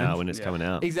 Coming out when it's coming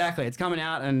out. Exactly, it's coming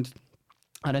out, and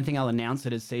I don't think I'll announce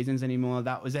it as seasons anymore.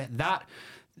 That was it.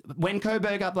 When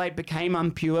Coburg Up Late became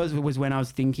Unpure was when I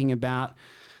was thinking about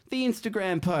the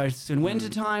Instagram posts and when to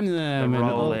time them. The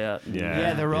rollout.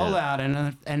 The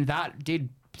rollout. And that did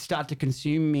start to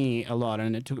consume me a lot,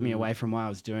 and it took me away from why I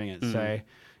was doing it. So,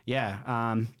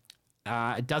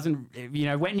 it doesn't, you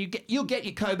know, when you'll get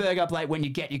your Coburg Up Late when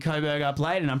you get your Coburg Up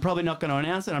Late, and I'm probably not going to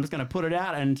announce it. I'm just going to put it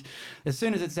out, and as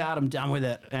soon as it's out, I'm done with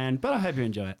it. But I hope you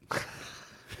enjoy it.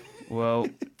 Well,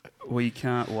 we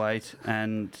can't wait,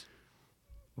 and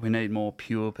we need more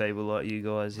pure people like you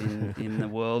guys in the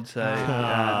world. So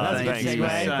that's thank a you good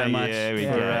so segue.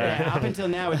 much. Up until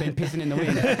now, we've been pissing in the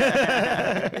wind.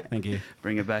 Thank you.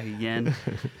 Bring it back again.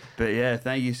 But yeah,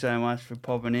 thank you so much for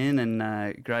popping in,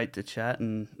 and great to chat,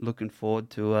 and looking forward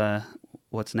to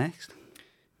what's next.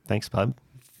 Thanks, Pub.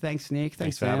 Thanks, Nick.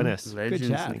 Thanks for Sam. having us. Legends.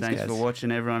 Good chat. Thanks for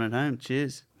watching, everyone at home.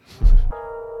 Cheers.